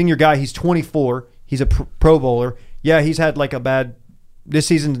 Look, you're getting your guy. He's 24. He's a Pro Bowler. Yeah, he's had like a bad. This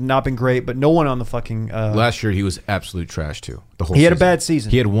season's not been great, but no one on the fucking. Last year, he was absolute trash, too. The whole He had a season. bad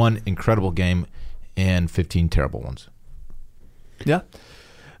season. He had one incredible game and 15 terrible ones. Yeah.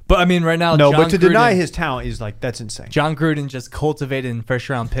 But I mean, right now, no, John but to Gruden, deny his talent is like that's insane. John Gruden just cultivated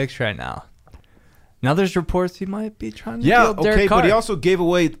first-round picks right now. Now there's reports he might be trying to deal Derek okay, Carr. but he also gave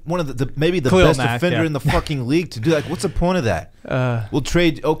away one of the maybe the Khalil best Mack, defender yeah. in the fucking league to do that. What's the point of that? We'll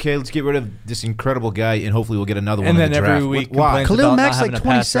trade. Okay, let's get rid of this incredible guy, and hopefully we'll get another one And in then the every draft. week Why? complains Khalil about Mack's not like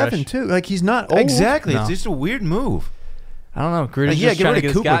having a pass 27 rush. too. Like he's not old. Exactly, No. it's just a weird move. I don't know. Gruden's Like, just get trying rid to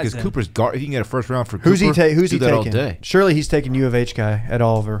of get Cooper his because guys in. Cooper's he can get a first round for Cooper. Who's he Do taking? that all day. Surely he's taking U of H guy, Ed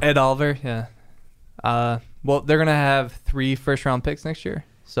Oliver. Ed Oliver, yeah. Well, they're gonna have 3 first-round picks next year.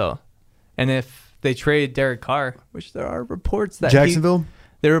 So, and if they trade Derek Carr, which there are reports that Jacksonville.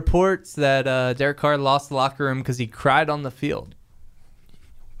 there are reports that Derek Carr lost the locker room because he cried on the field,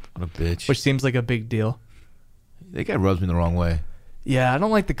 What a bitch. which seems like a big deal. That guy rubs me the wrong way. Yeah, I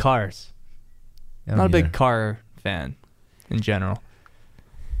don't like the Cars. I I'm don't not a big either. Carr fan in general.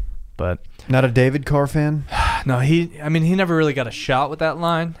 But Not a David Carr fan. no, he never really got a shot with that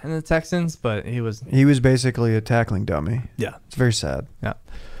line in the Texans, but he was. He was basically a tackling dummy. Yeah. It's very sad. Yeah.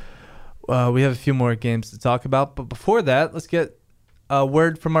 We have a few more games to talk about, but before that, let's get a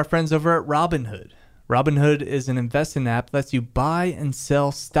word from our friends over at Robinhood. Robinhood is an investing app that lets you buy and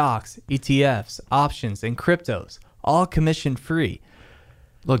sell stocks, ETFs, options, and cryptos, all commission-free,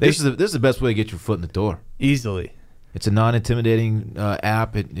 Look, this is the best way to get your foot in the door. easily. It's a non-intimidating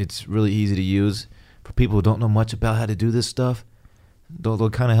app. It's really easy to use for people who don't know much about how to do this stuff. They'll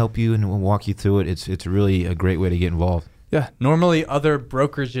kind of help you and will walk you through it. It's really a great way to get involved. Yeah, normally other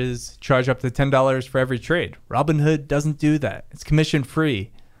brokerages charge up to $10 for every trade. Robinhood doesn't do that. It's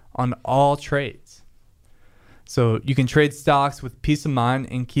commission-free on all trades. So you can trade stocks with peace of mind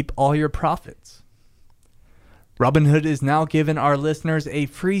and keep all your profits. Robinhood is now giving our listeners a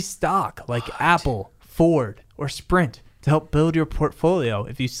free stock like Apple, Ford, or Sprint to help build your portfolio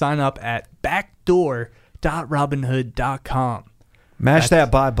if you sign up at backdoor.robinhood.com. Mash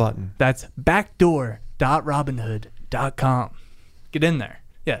that buy button. That's backdoor.robinhood.com. Get in there.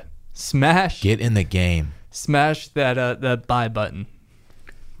 Yeah. Smash Get in the game. that buy button.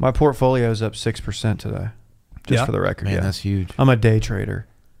 My portfolio is up 6% today. Just Yeah? for the record. Man, yeah. that's huge. I'm a day trader.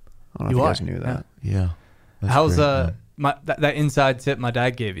 I don't know You if you are, guys knew that. Yeah. That's How's great, man. that inside tip my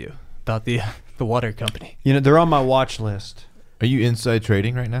dad gave you about the water company? You know, they're on my watch list. Are you inside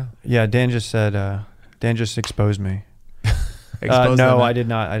trading right now? Yeah, Dan just said. Dan just exposed me. Expose No, them. I did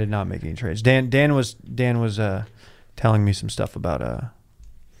not. I did not make any trades. Dan was telling me some stuff about a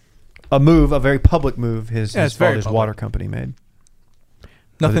very public move his Yeah, it's very father's public. water company made.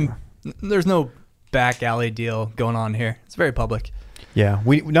 Nothing. There's no back alley deal going on here. It's very public. Yeah,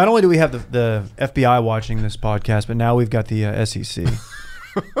 we not only do we have the FBI watching this podcast, but now we've got the SEC.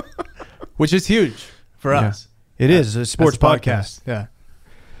 Which is huge for Yeah. us. It is a sports That's a podcast. Yeah.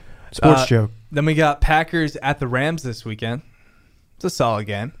 Sports joke. Then we got Packers at the Rams this weekend. It's a solid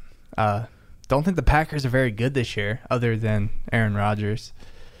game. Don't think the Packers are very good this year, other than Aaron Rodgers.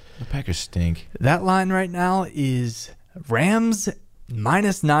 The Packers stink. That line right now is Rams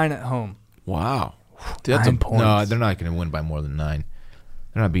 -9 at home. Wow. 9 points. No, they're not going to win by more than 9.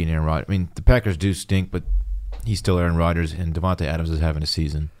 They're not beating Aaron Rodgers. I mean, the Packers do stink, but he's still Aaron Rodgers, and Devontae Adams is having a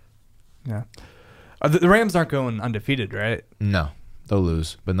season. Yeah. The Rams aren't going undefeated, right? No, they'll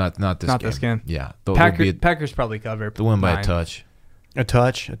lose, but not this game. Not this game. Yeah, Packers probably cover. They'll win by 9. a touch. A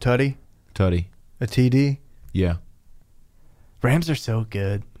touch, a tutty, Tutty. a TD. Yeah, Rams are so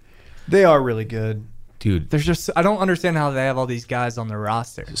good. They are really good. dude. There's just I don't understand how they have all these guys on their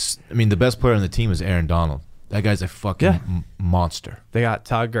roster. I mean, the best player on the team is Aaron Donald. That guy's a fucking Yeah. monster. They got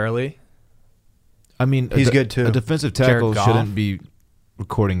Todd Gurley. I mean, He's good, too. A defensive Jared tackle Goff. shouldn't be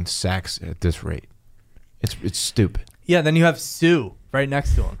recording sacks at this rate. It's stupid. Yeah, then you have Sue right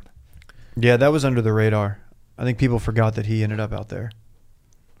next to him. Yeah, that was under the radar. I think people forgot that he ended up out there.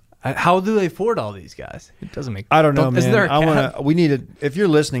 How do they afford all these guys? It doesn't make. I don't know, man. Is there a I cap? want to. We need to. If you're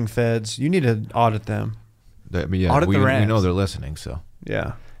listening, Feds, you need to audit them. I mean, yeah, Audit we the Rams. know they're listening. So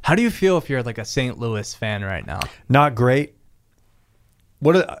Yeah, How do you feel if you're like a St. Louis fan right now? not great.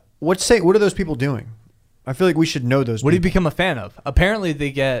 What are those people doing? I feel like we should know those. What do you people. become a fan of? Apparently,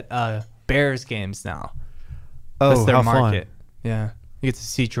 they get Bears games now. Oh, That's their how market. fun! Yeah, you get to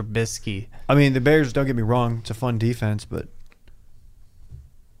see Trubisky. I mean, the Bears. Don't get me wrong; it's a fun defense, but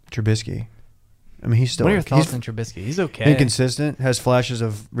Trubisky. I mean, he's still What are your thoughts he's on Trubisky? He's okay. inconsistent. Has flashes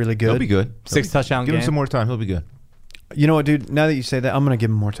of really good. he'll be good. 6 touchdown Give him game. some more time. He'll be good. You know what, dude? Now that you say that, I'm gonna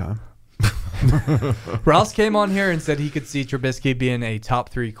give him more time. Ross came on here and said he could see Trubisky being a top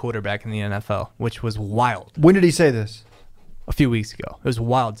 3 quarterback in the NFL, which was wild. When did he say this? A few weeks ago. It was a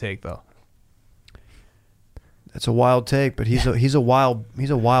wild take, though. That's a wild take, but he's a wild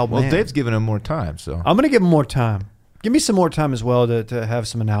Well, man. Dave's giving him more time, so I'm gonna give him more time. Give me some more time as well to have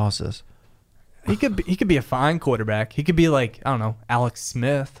some analysis. He could be a fine quarterback. He could be like, I don't know, Alex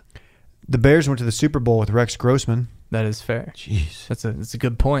Smith. The Bears went to the Super Bowl with Rex Grossman. That is fair. jeez. That's a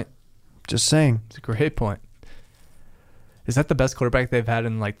good point. Just saying. It's a great point. Is that the best quarterback they've had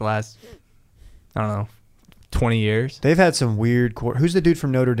in like the last, I don't know, 20 years? They've had some weird. Who's the dude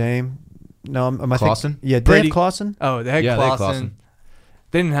from Notre Dame? No, am I Clausen? Yeah, did Brady- they have Clausen? Oh, they had Yeah, they had Clausen. Clausen.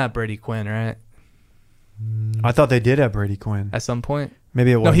 They didn't have Brady Quinn, right? I thought they did have Brady Quinn. At some point.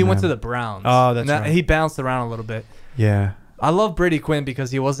 Maybe it was. No, he went to the Browns. Oh, that's And right. He bounced around a little bit. Yeah. I love Brady Quinn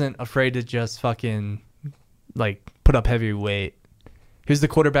because he wasn't afraid to just fucking like put up heavy weight. He was the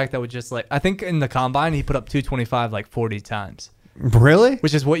quarterback that would just like I think in the combine he put up 225 like 40 times, Really?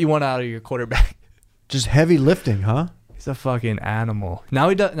 which is what you want out of your quarterback. Just heavy lifting, huh? He's a fucking animal. Now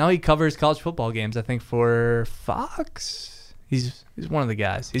he covers college football games I think for Fox. He's one of the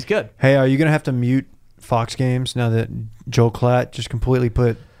guys. He's good. Hey, are you gonna have to mute Fox games now that Joe Klatt just completely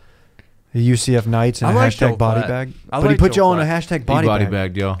put the UCF Knights in I a like hashtag Joe body Klatt. bag? I But he like put Joe y'all on a Klatt. hashtag He body bag.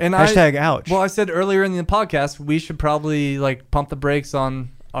 bagged, yo. And Hashtag ouch. Well, I said earlier in the podcast we should probably like pump the brakes on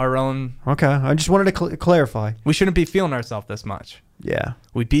our own. Okay, I just wanted to clarify. We shouldn't be feeling ourselves this much. Yeah.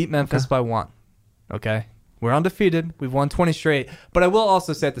 We beat Memphis Okay. by 1. Okay? We're undefeated. We've won 20 straight. But I will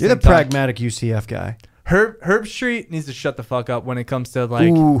also say at the You're same the time, pragmatic UCF guy. Herb Street needs to shut the fuck up when it comes to like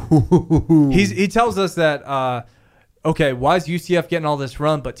Ooh. he tells us that okay, why is UCF getting all this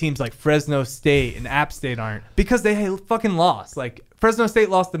run but teams like Fresno State and App State aren't? Because they fucking lost. Like Fresno State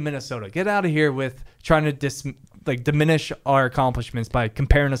lost to Minnesota. Get out of here with trying to diminish our accomplishments by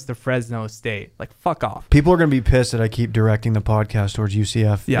comparing us to Fresno State. Like fuck off. People are going to be pissed that I keep directing the podcast towards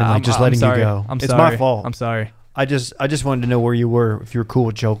UCF and like just letting sorry. you go. I'm it's sorry. my fault. I'm sorry. I just wanted to know where you were, if you were cool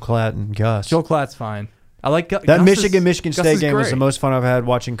with Joe Klatt and Gus. Joe Klatt's fine. I like Gus. that Gus Michigan State is game was great. the most fun I've had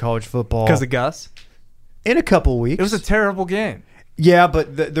watching college football Because of Gus? in a couple weeks. It was a terrible game. Yeah,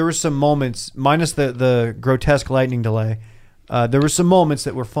 but there were some moments, minus the grotesque lightning delay, there were some moments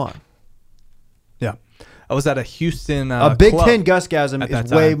that were fun. Yeah. I was at a Houston a Big club. Ten Gusgasm at that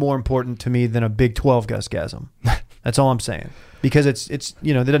is way time. more important to me than a Big 12 Gusgasm. That's all I'm saying. Because it's that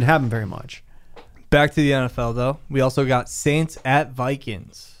doesn't happen very much. Back to the NFL, though. We also got Saints at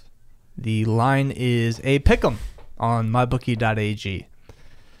Vikings. The line is a pick'em on mybookie.ag.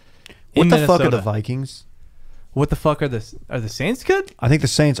 What In the fuck are Minnesota. the Vikings? What the fuck are the Saints good? I think the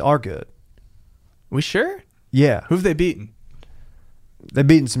Saints are good. We sure? Yeah. Who've they beaten? They've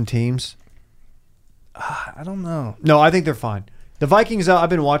beaten some teams. I don't know. No, I think they're fine. The Vikings, I've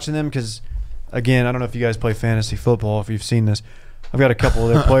been watching them because, again, I don't know if you guys play fantasy football, if you've seen this. I've got a couple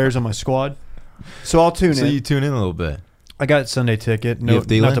of their players on my squad. So I'll tune So in. you tune in a little bit. I got a Sunday ticket. You No, have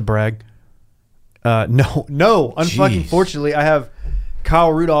Thielen? not to brag. No. Unfucking Jeez. fortunately, I have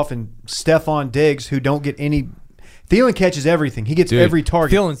Kyle Rudolph and Stephon Diggs who don't get any. Thielen catches everything. He gets Dude, every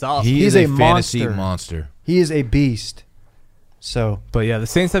target. Thielen's awesome. He He's is a a fantasy monster. monster. He is a beast. So But yeah, the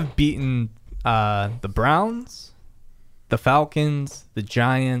Saints have beaten the Browns, the Falcons, the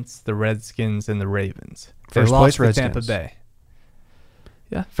Giants, the Redskins, and the Ravens. They First lost place to Tampa Redskins. Bay.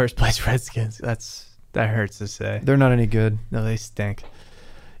 Yeah, first place Redskins. That hurts to say. they're not any good. No, they stink.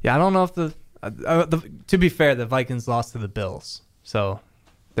 Yeah, I don't know if to be fair, the Vikings lost to the Bills, so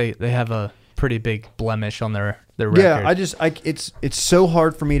they have a pretty big blemish on their record. Yeah, it's so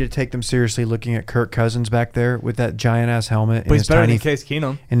hard for me to take them seriously looking at Kirk Cousins back there with that giant ass helmet but and he's his better tiny than Case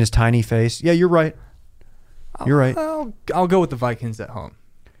Keenum. and his tiny face. Yeah, you're right. You're right. I'll go with the Vikings at home.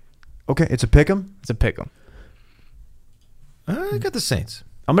 Okay, it's a pick 'em. It's a pick 'em. I got the Saints.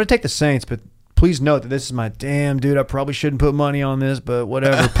 I'm going to take the Saints, but please note that this is my damn dude. I probably shouldn't put money on this, but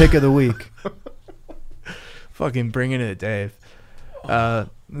whatever. Pick of the week. Fucking bringing it, Dave.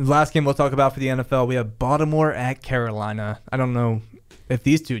 Last game we'll talk about for the NFL, we have Baltimore at Carolina. I don't know if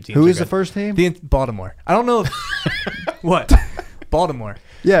these two teams. Who are is the good. first team? Baltimore. I don't know if what Baltimore.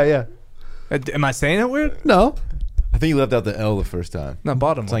 Yeah. Am I saying it weird? No, I think you left out the L the first time. No, It's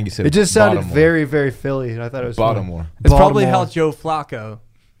Baltimore. like you said. it just sounded Baltimore. very, very Philly, and I thought it was funny. Baltimore. It's probably how Baltimore. Joe Flacco.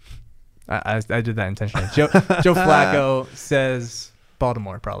 I did that intentionally. Joe Flacco says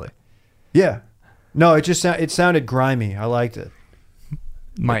Baltimore probably. Yeah. No, it sounded grimy. I liked it.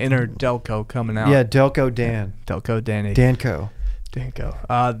 My inner Delco coming out. Yeah, Delco Dan. Delco Danny. Danco.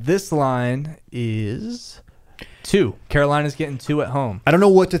 Danco. This line is 2. Carolina's getting 2 at home. I don't know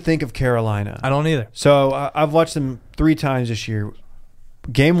what to think of Carolina. I don't either. So I've watched them 3 times this year.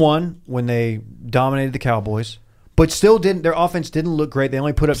 Game 1 when they dominated the Cowboys, but still didn't. Their offense didn't look great. They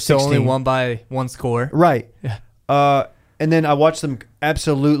only put up So 16. only won by 1 score. Right. Yeah. And then I watched them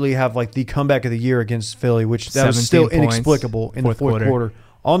absolutely have like the comeback of the year against Philly, which that was 17 still points, inexplicable in the fourth quarter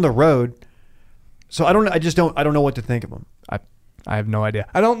on the road. So I don't know what to think of them. I have no idea.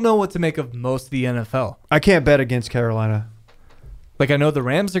 I don't know what to make of most of the NFL. I can't bet against Carolina. Like I know the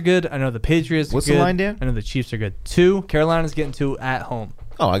Rams are good. I know the Patriots are What's good. the line, Dan? I know the Chiefs are good. 2. Carolina's getting 2 at home.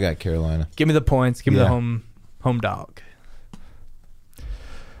 Oh, I got Carolina. Give me the points. Give me the Yeah. home dog.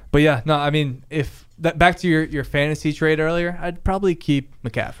 But yeah, no, I mean, if that back to your fantasy trade earlier, I'd probably keep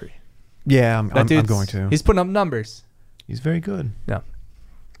McCaffrey. Yeah, I'm Dude's- going to. He's putting up numbers. He's very good. Yeah.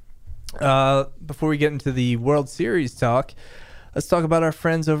 Before we get into the World Series talk, let's talk about our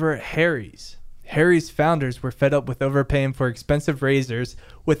friends over at Harry's. Harry's founders were fed up with overpaying for expensive razors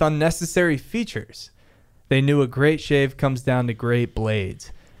with unnecessary features. They knew a great shave comes down to great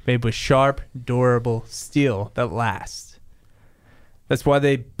blades, made with sharp, durable steel that lasts. That's why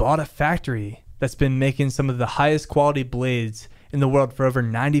they bought a factory that's been making some of the highest quality blades in the world for over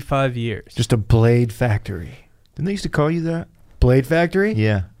 95 years. Just a blade factory. Didn't they used to call you that? Blade factory?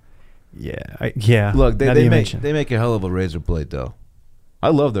 Yeah. Yeah. Look, now that they you make mention. they make a hell of a razor blade though. I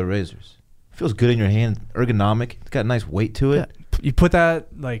love their razors. Feels good in your hand, ergonomic. It's got a nice weight to it. You put that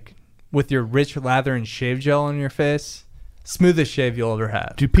like with your rich lather and shave gel on your face, smoothest shave you'll ever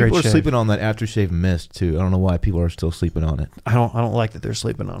have. Dude, people Great are shave. sleeping on that aftershave mist too. I don't know why people are still sleeping on it. I don't like that they're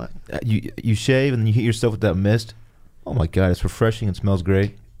sleeping on it. You shave and you hit yourself with that mist. Oh my god, it's refreshing. It smells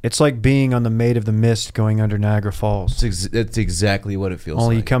great. It's like being on the Maid of the Mist going under Niagara Falls. That's exactly what it feels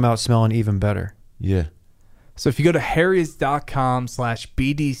Only you like. come out smelling even better. Yeah. So if you go to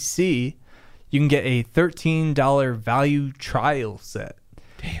harrys.com/BDC, you can get a $13 value trial set.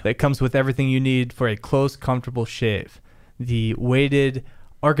 Damn. That comes with everything you need for a close, comfortable shave. The weighted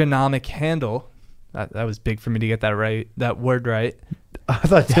ergonomic handle. That was big for me to get that word right. I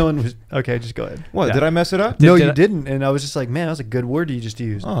thought Dylan was okay. Just go ahead. What? Yeah. Did I mess it up? No, did you I- didn't, and I was just like, man, that was a good word you just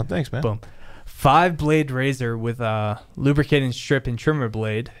used. Oh, thanks, man. Boom. 5-blade razor with a lubricating strip and trimmer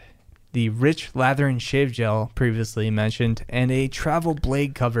blade. The rich lather and shave gel previously mentioned, and a travel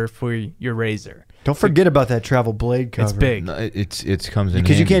blade cover for your razor. Don't forget about that travel blade cover. It's big. No, it comes in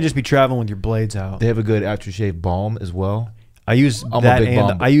because you handy. can't just be traveling with your blades out. They have a good aftershave balm as well. I use I'm a that, big and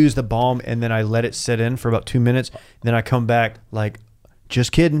balm. I use the balm, and then I let it sit in for about 2 minutes. Then I come back like,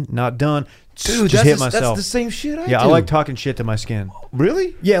 just kidding, not done. Dude, just hit that's myself. the same shit I Yeah, do. I like talking shit to my skin.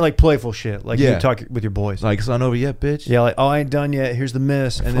 Really? Yeah, like playful shit, like Yeah. you talk with your boys. Like, it's not over yet, bitch? Yeah, like, oh, I ain't done yet. Here's the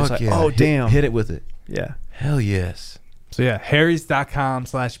miss, and it's Fuck like, yeah. oh, damn. Hit it with it. Yeah. Hell yes. So yeah,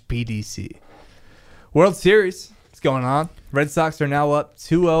 harrys.com/BDC. World Series is going on. Red Sox are now up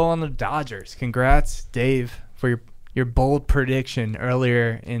 2-0 on the Dodgers. Congrats, Dave, for your bold prediction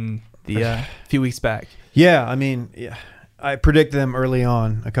earlier in the few weeks back. Yeah, I mean, yeah, I predicted them early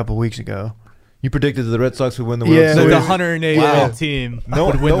on a couple weeks ago. You predicted the Red Sox would win the Yeah, World So Series. the 108 Wow. team No,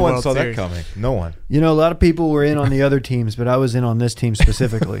 would win no the one World saw Series. that coming. No one. You know, a lot of people were in on the other teams, but I was in on this team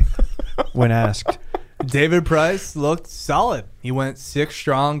specifically when asked. David Price looked solid. He went 6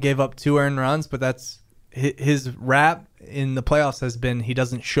 strong, gave up 2 earned runs, but that's his rap in the playoffs has been he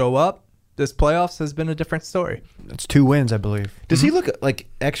doesn't show up. This playoffs has been a different story. It's 2 wins, I believe. Does he look like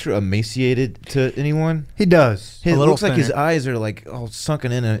extra emaciated to anyone? He does. It little looks like his thinner. eyes are like all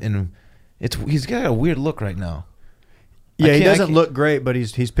sunken in, and he's got a weird look right now. Yeah, he I doesn't can't- look great, but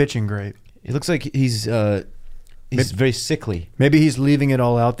he's pitching great. It looks like he's very sickly. Maybe he's leaving it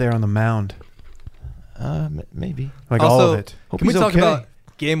all out there on the mound, Maybe. like all Also, of it. Hope can we he's talk okay. about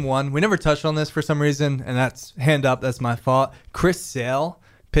game 1? We never touched on this for some reason, and that's hand up. That's my fault. Chris Sale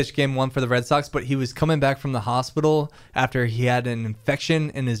pitched game 1 for the Red Sox, but he was coming back from the hospital after he had an infection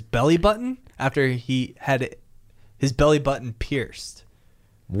in his belly button, after he had his belly button pierced.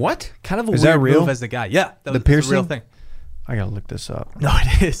 What? Kind of a Is weird that real? move as a guy. Yeah, that The was a real piercing? thing. I gotta look this up. No,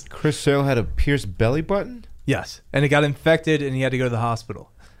 it is. Chris Sale had a pierced belly button? Yes, and it got infected, and he had to go to the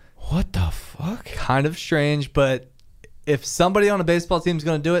hospital. What the fuck? Kind of strange, but if somebody on a baseball team is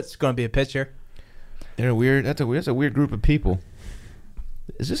going to do it, it's going to be a pitcher. They're weird. That's a weird group of people.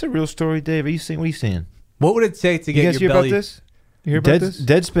 Is this a real story, Dave? Are you seeing? What are you seeing? What would it take to You get guys your hear belly? about this? You hear about this?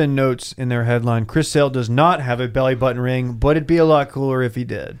 Deadspin notes in their headline: Chris Sale does not have a belly button ring, but it'd be a lot cooler if he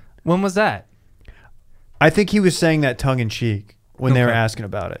did. When was that? I think he was saying that tongue in cheek when they were Okay. asking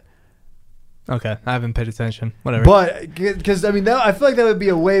about it. Okay, I haven't paid attention. Whatever. But because I mean, I feel like that would be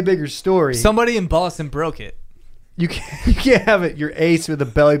a way bigger story. Somebody in Boston broke it. You can't have it. Your ace with a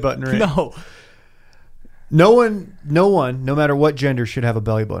belly button ring. No. No one, no matter what gender, should have a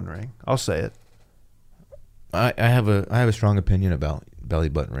belly button ring. I'll say it. I have a strong opinion about belly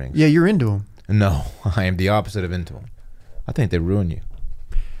button rings. Yeah, you're into them. No, I am the opposite of into them. I think they ruin you.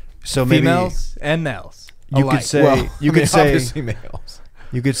 So maybe Females and males. you alike. could say I mean, obviously males.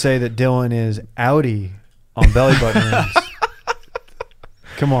 you could say that Dylan is outie on belly button rings.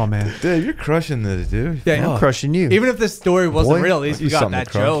 Come on, man. Dave, you're crushing this, dude. Yeah, I'm Fuck. crushing you. Even if this story wasn't Boy, real, at least you we got something that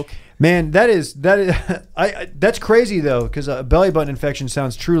to crush. joke. Man, that is that's crazy though, because a belly button infection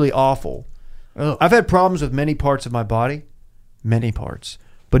sounds truly awful. Ugh. I've had problems with many parts of my body, many parts,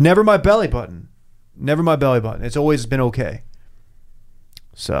 but never my belly button. Never my belly button. It's always been okay.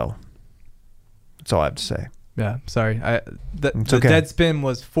 So that's all I have to say. Yeah, sorry. The It's okay. Deadspin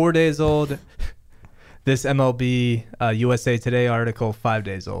was 4 days old. This MLB USA Today article 5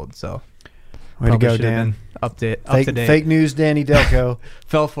 days old. So Way to probably go, should have Dan. been up to Fake, date. fake news, Danny Delco.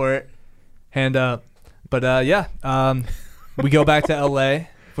 Fell for it. Hand up. But we go back to LA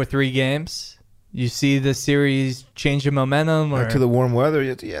for 3 games. You see the series change in momentum, or Back to the warm weather.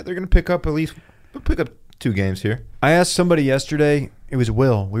 Yeah, they're going to pick up 2 games here. I asked somebody yesterday, it was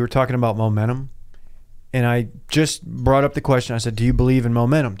Will. We were talking about momentum, and I just brought up the question. I said, do you believe in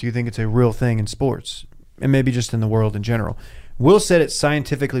momentum? Do you think it's a real thing in sports? And maybe just in the world in general. Will said it's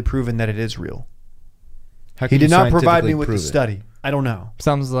scientifically proven that it is real. How He can did you not provide me scientifically with the prove it? study. I don't know.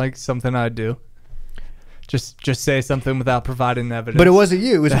 sounds like something I'd do. Just say something without providing evidence. But it wasn't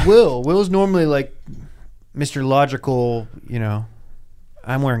you. It was Will. Will's normally like Mr. Logical,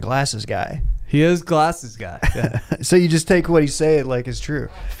 I'm wearing glasses guy. He is glasses guy. Yeah. So you just take what he said like it's true.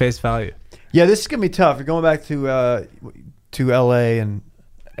 Face value. Yeah, this is going to be tough. You're going back to L.A. and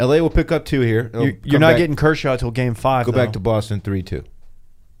LA will pick up 2 here. They'll you're come not back- getting Kershaw till Game 5. go back though. to Boston 3-2,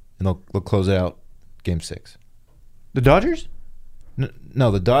 and they'll close it out Game 6. the Dodgers? No,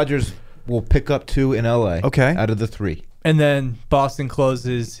 the Dodgers will pick up 2 in LA. Okay. Out of the 3. And then Boston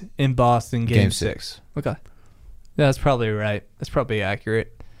closes in Boston game 6. Okay. Yeah, that's probably right. That's probably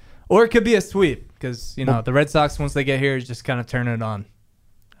accurate. Or it could be a sweep because, the Red Sox, once they get here, just kind of turn it on.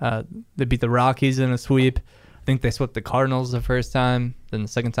 They beat the Rockies in a sweep. I think they swept the Cardinals the first time. Then the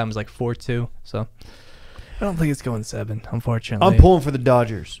second time was like 4-2. So I don't think it's going 7, unfortunately. I'm pulling for the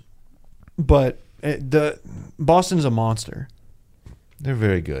Dodgers. But the Boston's a monster. They're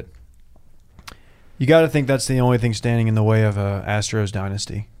very good. You got to think that's the only thing standing in the way of a Astros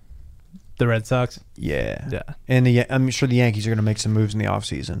dynasty. The Red Sox? Yeah. Yeah. And I'm sure the Yankees are going to make some moves in the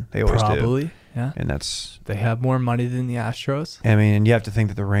offseason. They always do. Probably. Yeah. And that's, They have more money than the Astros. I mean, and you have to think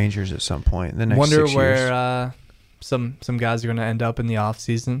that the Rangers at some point in the next Wonder 6 where years. some guys are going to end up in the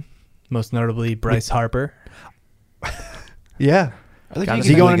offseason. Most notably Bryce Harper. Yeah. I think Is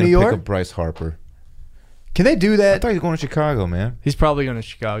he going to New Pick York? up Bryce Harper. Can they do I that? thought he was going to Chicago, man. He's probably going to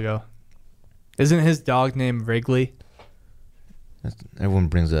Chicago. Isn't his dog named Wrigley? Everyone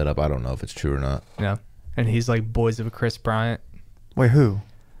brings that up. I don't know if it's true or not. Yeah. And he's like boys of Chris Bryant. Wait, who?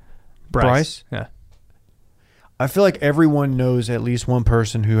 Bryce? Yeah. I feel like everyone knows at least one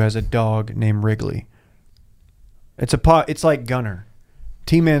person who has a dog named Wrigley. It's like Gunner.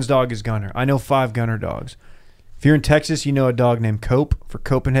 T-Man's dog is Gunner. I know 5 Gunner dogs. If you're in Texas, you know a dog named Cope for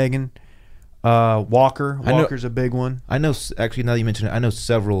Copenhagen. Walker. Walker's a big one. I know, actually, now that you mention it, I know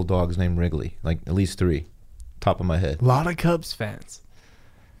several dogs named Wrigley, like at least 3, top of my head. A lot of Cubs fans.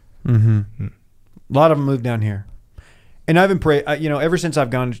 Mm-hmm. A lot of them moved down here. And I've embraced, ever since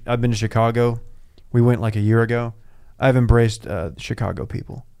I've been to Chicago, we went like a year ago, I've embraced Chicago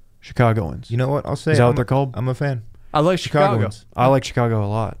people. Chicagoans. You know what? I'll say Is that what they're called? I'm a fan. I like Chicago. Chicagoans. I like Chicago a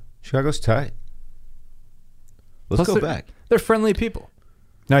lot. Chicago's tight. Let's Plus go back. They're friendly people.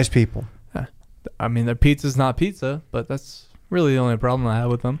 Nice people. I mean, their pizza's not pizza, but that's really the only problem I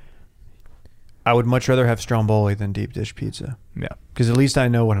have with them. I would much rather have Stromboli than deep dish pizza. Yeah. Because at least I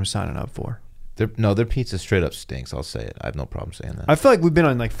know what I'm signing up for. Their pizza straight up stinks. I'll say it. I have no problem saying that. I feel like we've been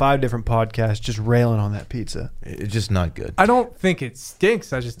on like 5 different podcasts just railing on that pizza. It's just not good. I don't think it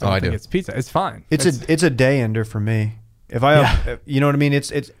stinks. I just don't think do. it's pizza. It's fine. It's a day ender for me. If I have, you know what I mean?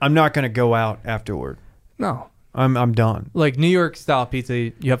 It's I'm not going to go out afterward. No. I'm done. Like New York style pizza,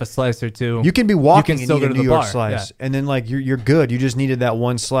 you have a slice or two. You can be walking and still eat go a to New the York bar. slice, Yeah. and then like you're good. You just needed that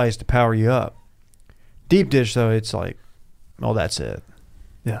one slice to power you up. Deep dish though, it's like, oh, that's it.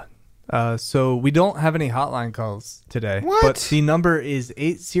 Yeah. So we don't have any hotline calls today. What? But the number is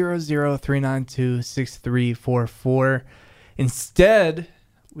 800-392-6344. Instead,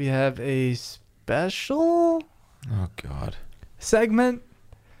 we have a special Oh God. segment.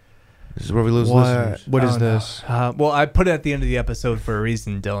 This is where we lose listeners. What is Oh, no. this? Well, I put it at the end of the episode for a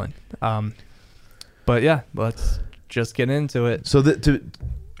reason, Dylan. But yeah, let's just get into it. So to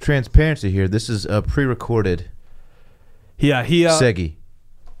transparency here, this is a pre-recorded Yeah, Seggy.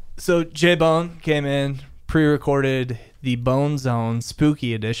 So J-Bone came in, pre-recorded the Bone Zone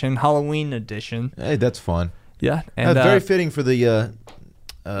Spooky Edition, Halloween Edition. Hey, that's fun. Yeah, and very fitting for the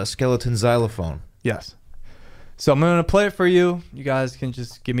skeleton xylophone. yes. So I'm going to play it for you. You guys can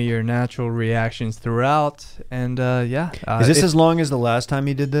just give me your natural reactions throughout. And yeah. Is this as long as the last time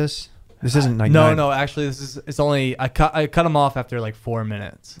you did this? This isn't like No. Actually, it's only I cut them off after like 4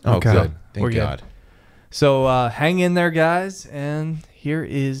 minutes. Oh, Okay. good. Thank We're good. God. So hang in there, guys. And here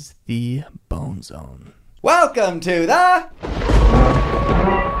is the Bone Zone. Welcome to the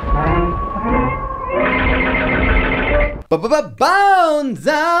Bone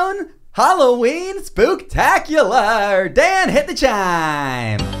Zone Halloween Spooktacular. Dan, hit the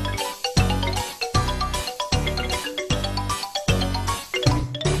chime.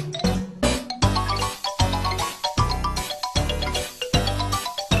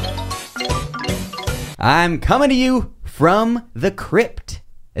 I'm coming to you from the crypt,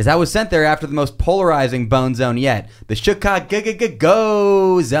 as I was sent there after the most polarizing Bone Zone yet, the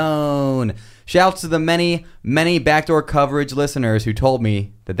Chicago Zone. Shouts to the many, many backdoor coverage listeners who told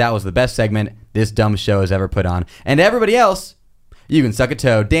me that was the best segment this dumb show has ever put on. And to everybody else, you can suck a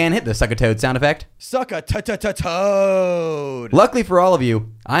toad. Dan, hit the suck a toad sound effect. Suck a toad. Luckily for all of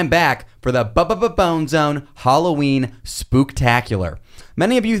you, I'm back for the Bone Zone Halloween Spooktacular.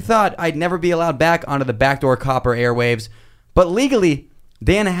 Many of you thought I'd never be allowed back onto the backdoor copper airwaves, but legally,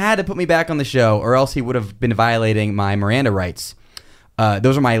 Dan had to put me back on the show, or else he would have been violating my Miranda rights.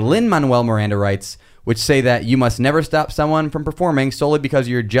 Those are my Lin-Manuel Miranda rights, which say that you must never stop someone from performing solely because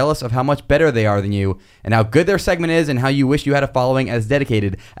you're jealous of how much better they are than you, and how good their segment is, and how you wish you had a following as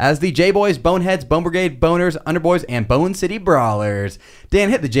dedicated as the J-Boys, Boneheads, Bone Brigade, Boners, Underboys, and Bone City Brawlers. Dan,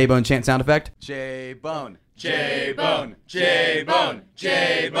 hit the J-Bone chant sound effect. J-Bone, J-Bone, J-Bone,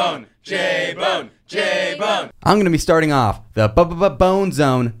 J-Bone, J-Bone, J-Bone. I'm going to be starting off the Bone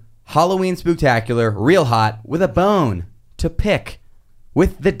Zone Halloween Spooktacular real hot with a bone to pick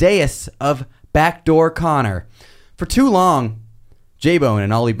with the dais of Backdoor Connor. For too long, J-Bone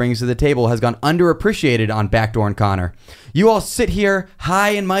and all he brings to the table has gone underappreciated on Backdoor and Connor. You all sit here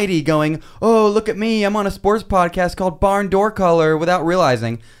high and mighty going, oh, look at me, I'm on a sports podcast called Barn Door Color, without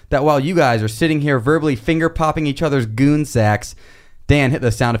realizing that while you guys are sitting here verbally finger-popping each other's goon sacks, Dan, hit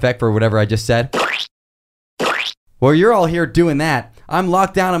the sound effect for whatever I just said. While you're all here doing that, I'm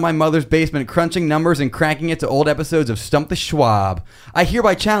locked down in my mother's basement crunching numbers and cranking it to old episodes of Stump the Schwab. I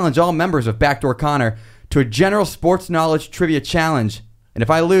hereby challenge all members of Backdoor Connor to a general sports knowledge trivia challenge. And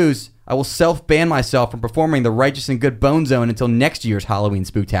if I lose, I will self-ban myself from performing the Righteous and Good Bone Zone until next year's Halloween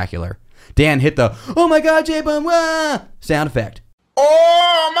Spooktacular. Dan, hit the, oh my God, J-Bone, wah! sound effect.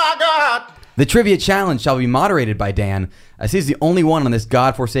 Oh my God! The trivia challenge shall be moderated by Dan, as he's the only one on this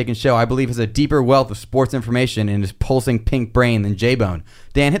godforsaken show I believe has a deeper wealth of sports information in his pulsing pink brain than J-Bone.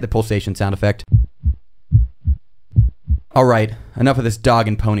 Dan, hit the pulsation sound effect. All right, enough of this dog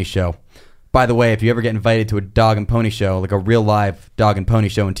and pony show. By the way, if you ever get invited to a dog and pony show, like a real live dog and pony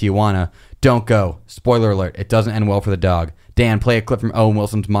show in Tijuana, don't go. Spoiler alert, it doesn't end well for the dog. Dan, play a clip from Owen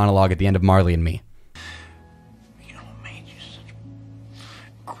Wilson's monologue at the end of Marley and Me. You know what made you such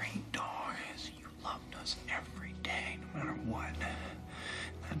a great dog is you loved us every day, no matter what.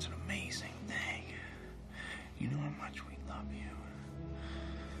 That's an amazing thing. You know how much we love you.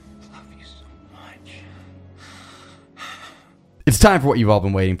 Love you so much. It's time for what you've all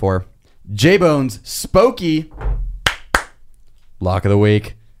been waiting for. J-Bone's Spokey Lock of the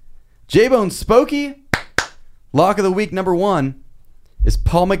Week. J-Bone's Spokey Lock of the Week number 1 is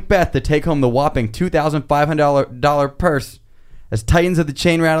Paul Macbeth to take home the whopping $2,500 purse as Titans of the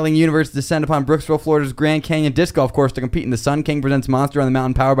chain-rattling universe descend upon Brooksville, Florida's Grand Canyon Disc Golf Course to compete in the Sun King Presents Monster on the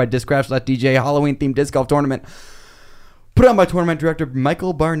Mountain powered by Discraft/DJ Halloween-themed disc golf tournament put on by tournament director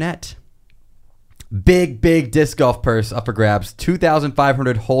Michael Barnett. Big disc golf purse up for grabs.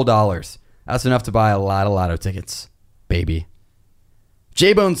 2,500 whole dollars. That's enough to buy a lot of lotto tickets, baby.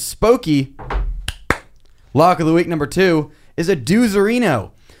 J-Bone's Spokey Lock of the Week number 2 is a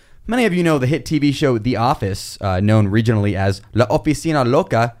Doozerino. Many of you know the hit TV show The Office, known regionally as La Oficina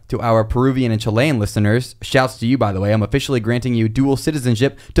Loca. To our Peruvian and Chilean listeners, shouts to you, by the way. I'm officially granting you dual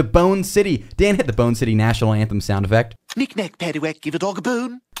citizenship to Bone City. Dan, hit the Bone City national anthem sound effect. Knick-knack, paddywhack, give a dog a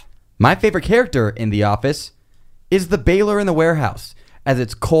bone. My favorite character in The Office is the baler in the warehouse, as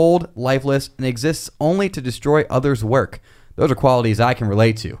it's cold, lifeless, and exists only to destroy others' work. Those are qualities I can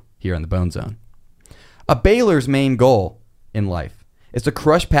relate to here on the Bone Zone. A baler's main goal in life is to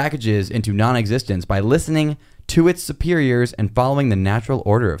crush packages into non-existence by listening to its superiors and following the natural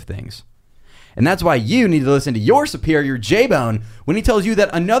order of things. And that's why you need to listen to your superior, J-Bone, when he tells you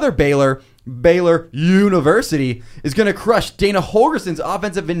that another Baylor University, is going to crush Dana Holgerson's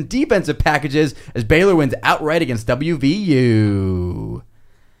offensive and defensive packages as Baylor wins outright against WVU.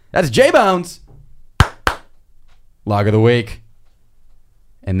 That's J-Bone's Log of the Week.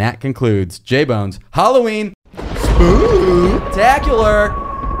 And that concludes J-Bone's Halloween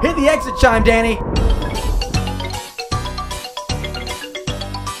Spooktacular. Hit the exit chime, Danny.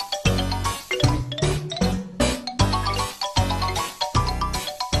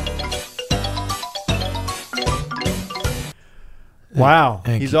 Wow.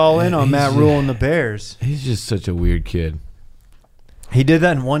 He's all in on Matt Rule and the Bears. He's just such a weird kid. He did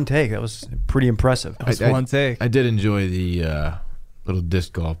that in one take. That was pretty impressive. That was one take. I did enjoy the little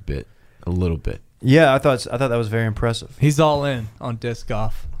disc golf bit a little bit. Yeah, I thought that was very impressive. He's all in on disc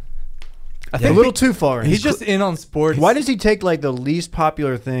golf. I A think little too far. he's just in on sports. Why does he take like the least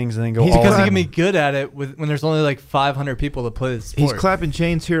popular things and then go all Because he in? can be good at it when there's only like 500 people to play the sport. He's clapping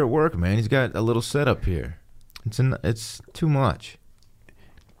chains here at work, man. He's got a little setup here. It's too much.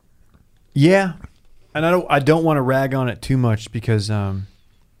 Yeah, and I don't want to rag on it too much because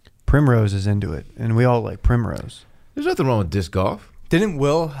Primrose is into it, and we all like Primrose. There's nothing wrong with disc golf. Didn't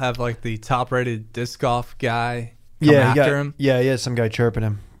Will have like the top-rated disc golf guy come Yeah, after him? Yeah, he had some guy chirping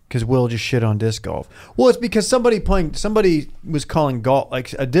him because Will just shit on disc golf. Well, it's because somebody was calling golf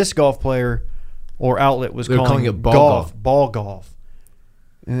like a disc golf player or outlet was They were calling it ball golf,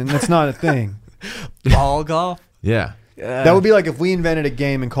 and that's not a thing. Ball golf? Yeah. That would be like if we invented a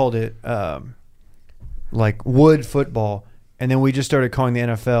game and called it like wood football, and then we just started calling the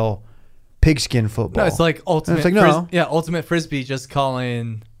NFL pigskin football. No, it's like ultimate. And it's like, no. Ultimate frisbee. Just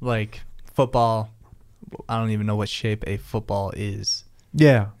calling like football. I don't even know what shape a football is.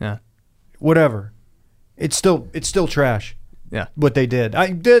 Yeah, whatever. It's still trash. Yeah, what they did.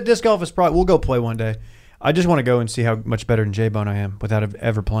 Disc golf is probably. We'll go play one day. I just want to go and see how much better than J-Bone I am without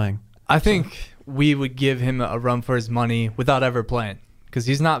ever playing. I think we would give him a run for his money without ever playing because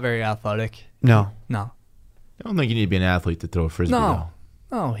he's not very athletic. No. I don't think you need to be an athlete to throw a frisbee.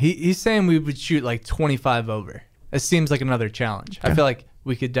 No. He's saying we would shoot like 25 over. It seems like another challenge. I feel like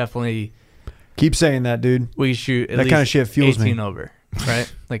we could definitely keep saying that, dude. We could shoot at that least kind of shit fuels 18 me. over,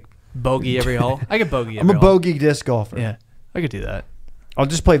 right? Like bogey every hole. I could bogey I'm every a hole. bogey disc golfer. Yeah, I could do that. I'll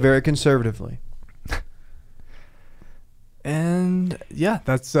just play very conservatively. And yeah,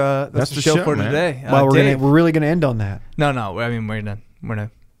 that's the show for man. today. Well, we're Dave. really gonna end on that. No. I mean, we're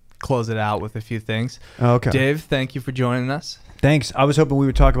gonna close it out with a few things. Okay. Dave, thank you for joining us. Thanks. I was hoping we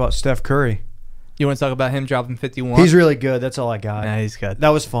would talk about Steph Curry. You want to talk about him dropping 51? He's really good. That's all I got. Yeah, he's good. That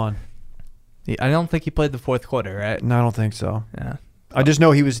was fun. I don't think he played the fourth quarter, right? No, I don't think so. Yeah. I just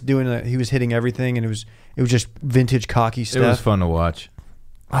know he was he was hitting everything, and it was just vintage cocky Steph. It was fun to watch.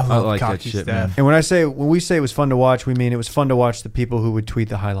 I love like that cocky shit, Steph. man. And when we say it was fun to watch, we mean it was fun to watch the people who would tweet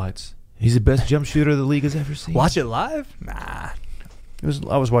the highlights. He's the best jump shooter the league has ever seen. Watch it live? Nah.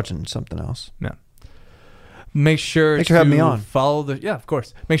 I was watching something else. No. Make sure Thanks to for having me on. follow the of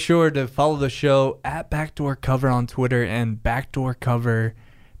course. Make sure to follow the show at Backdoor Cover on Twitter and Backdoor Cover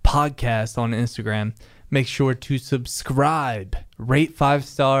Podcast on Instagram. Make sure to subscribe, rate 5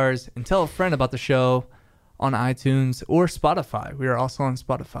 stars, and tell a friend about the show on iTunes or Spotify. We are also on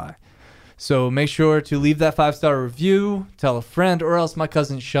Spotify. So make sure to leave that 5-star review, tell a friend, or else my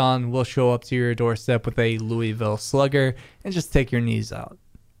cousin Sean will show up to your doorstep with a Louisville Slugger and just take your knees out.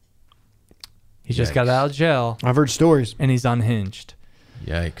 He just got out of jail, I've heard stories. and he's unhinged.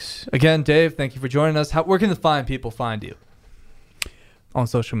 Yikes. Again, Dave, thank you for joining us. Where can the people find you? On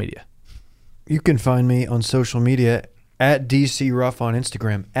social media. You can find me on social media at DC Ruff on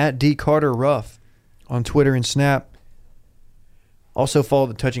Instagram, at D Carter Ruff on Twitter and Snap. Also follow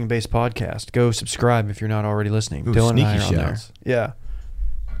the Touching Base podcast. Go subscribe if you're not already listening. Ooh, Dylan and I sneaky are on there. shouts. Yeah,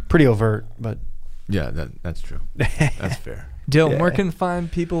 pretty overt, but Yeah, that's true. That's fair. Dylan, Yeah. where can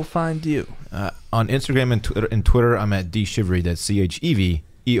people find you? On Instagram and Twitter, I'm at DShivery. That's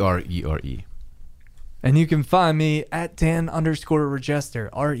CHEVERERE. And you can find me at Dan_Regester, REGESTER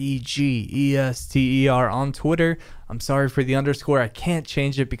on Twitter. I'm sorry for the underscore. I can't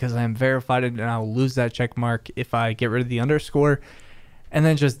change it because I am verified and I'll lose that check mark if I get rid of the underscore. And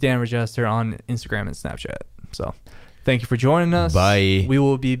then just Dan Regester on Instagram and Snapchat. So thank you for joining us. Bye. We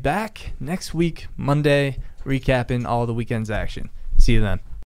will be back next week, Monday, recapping all the weekend's action. See you then.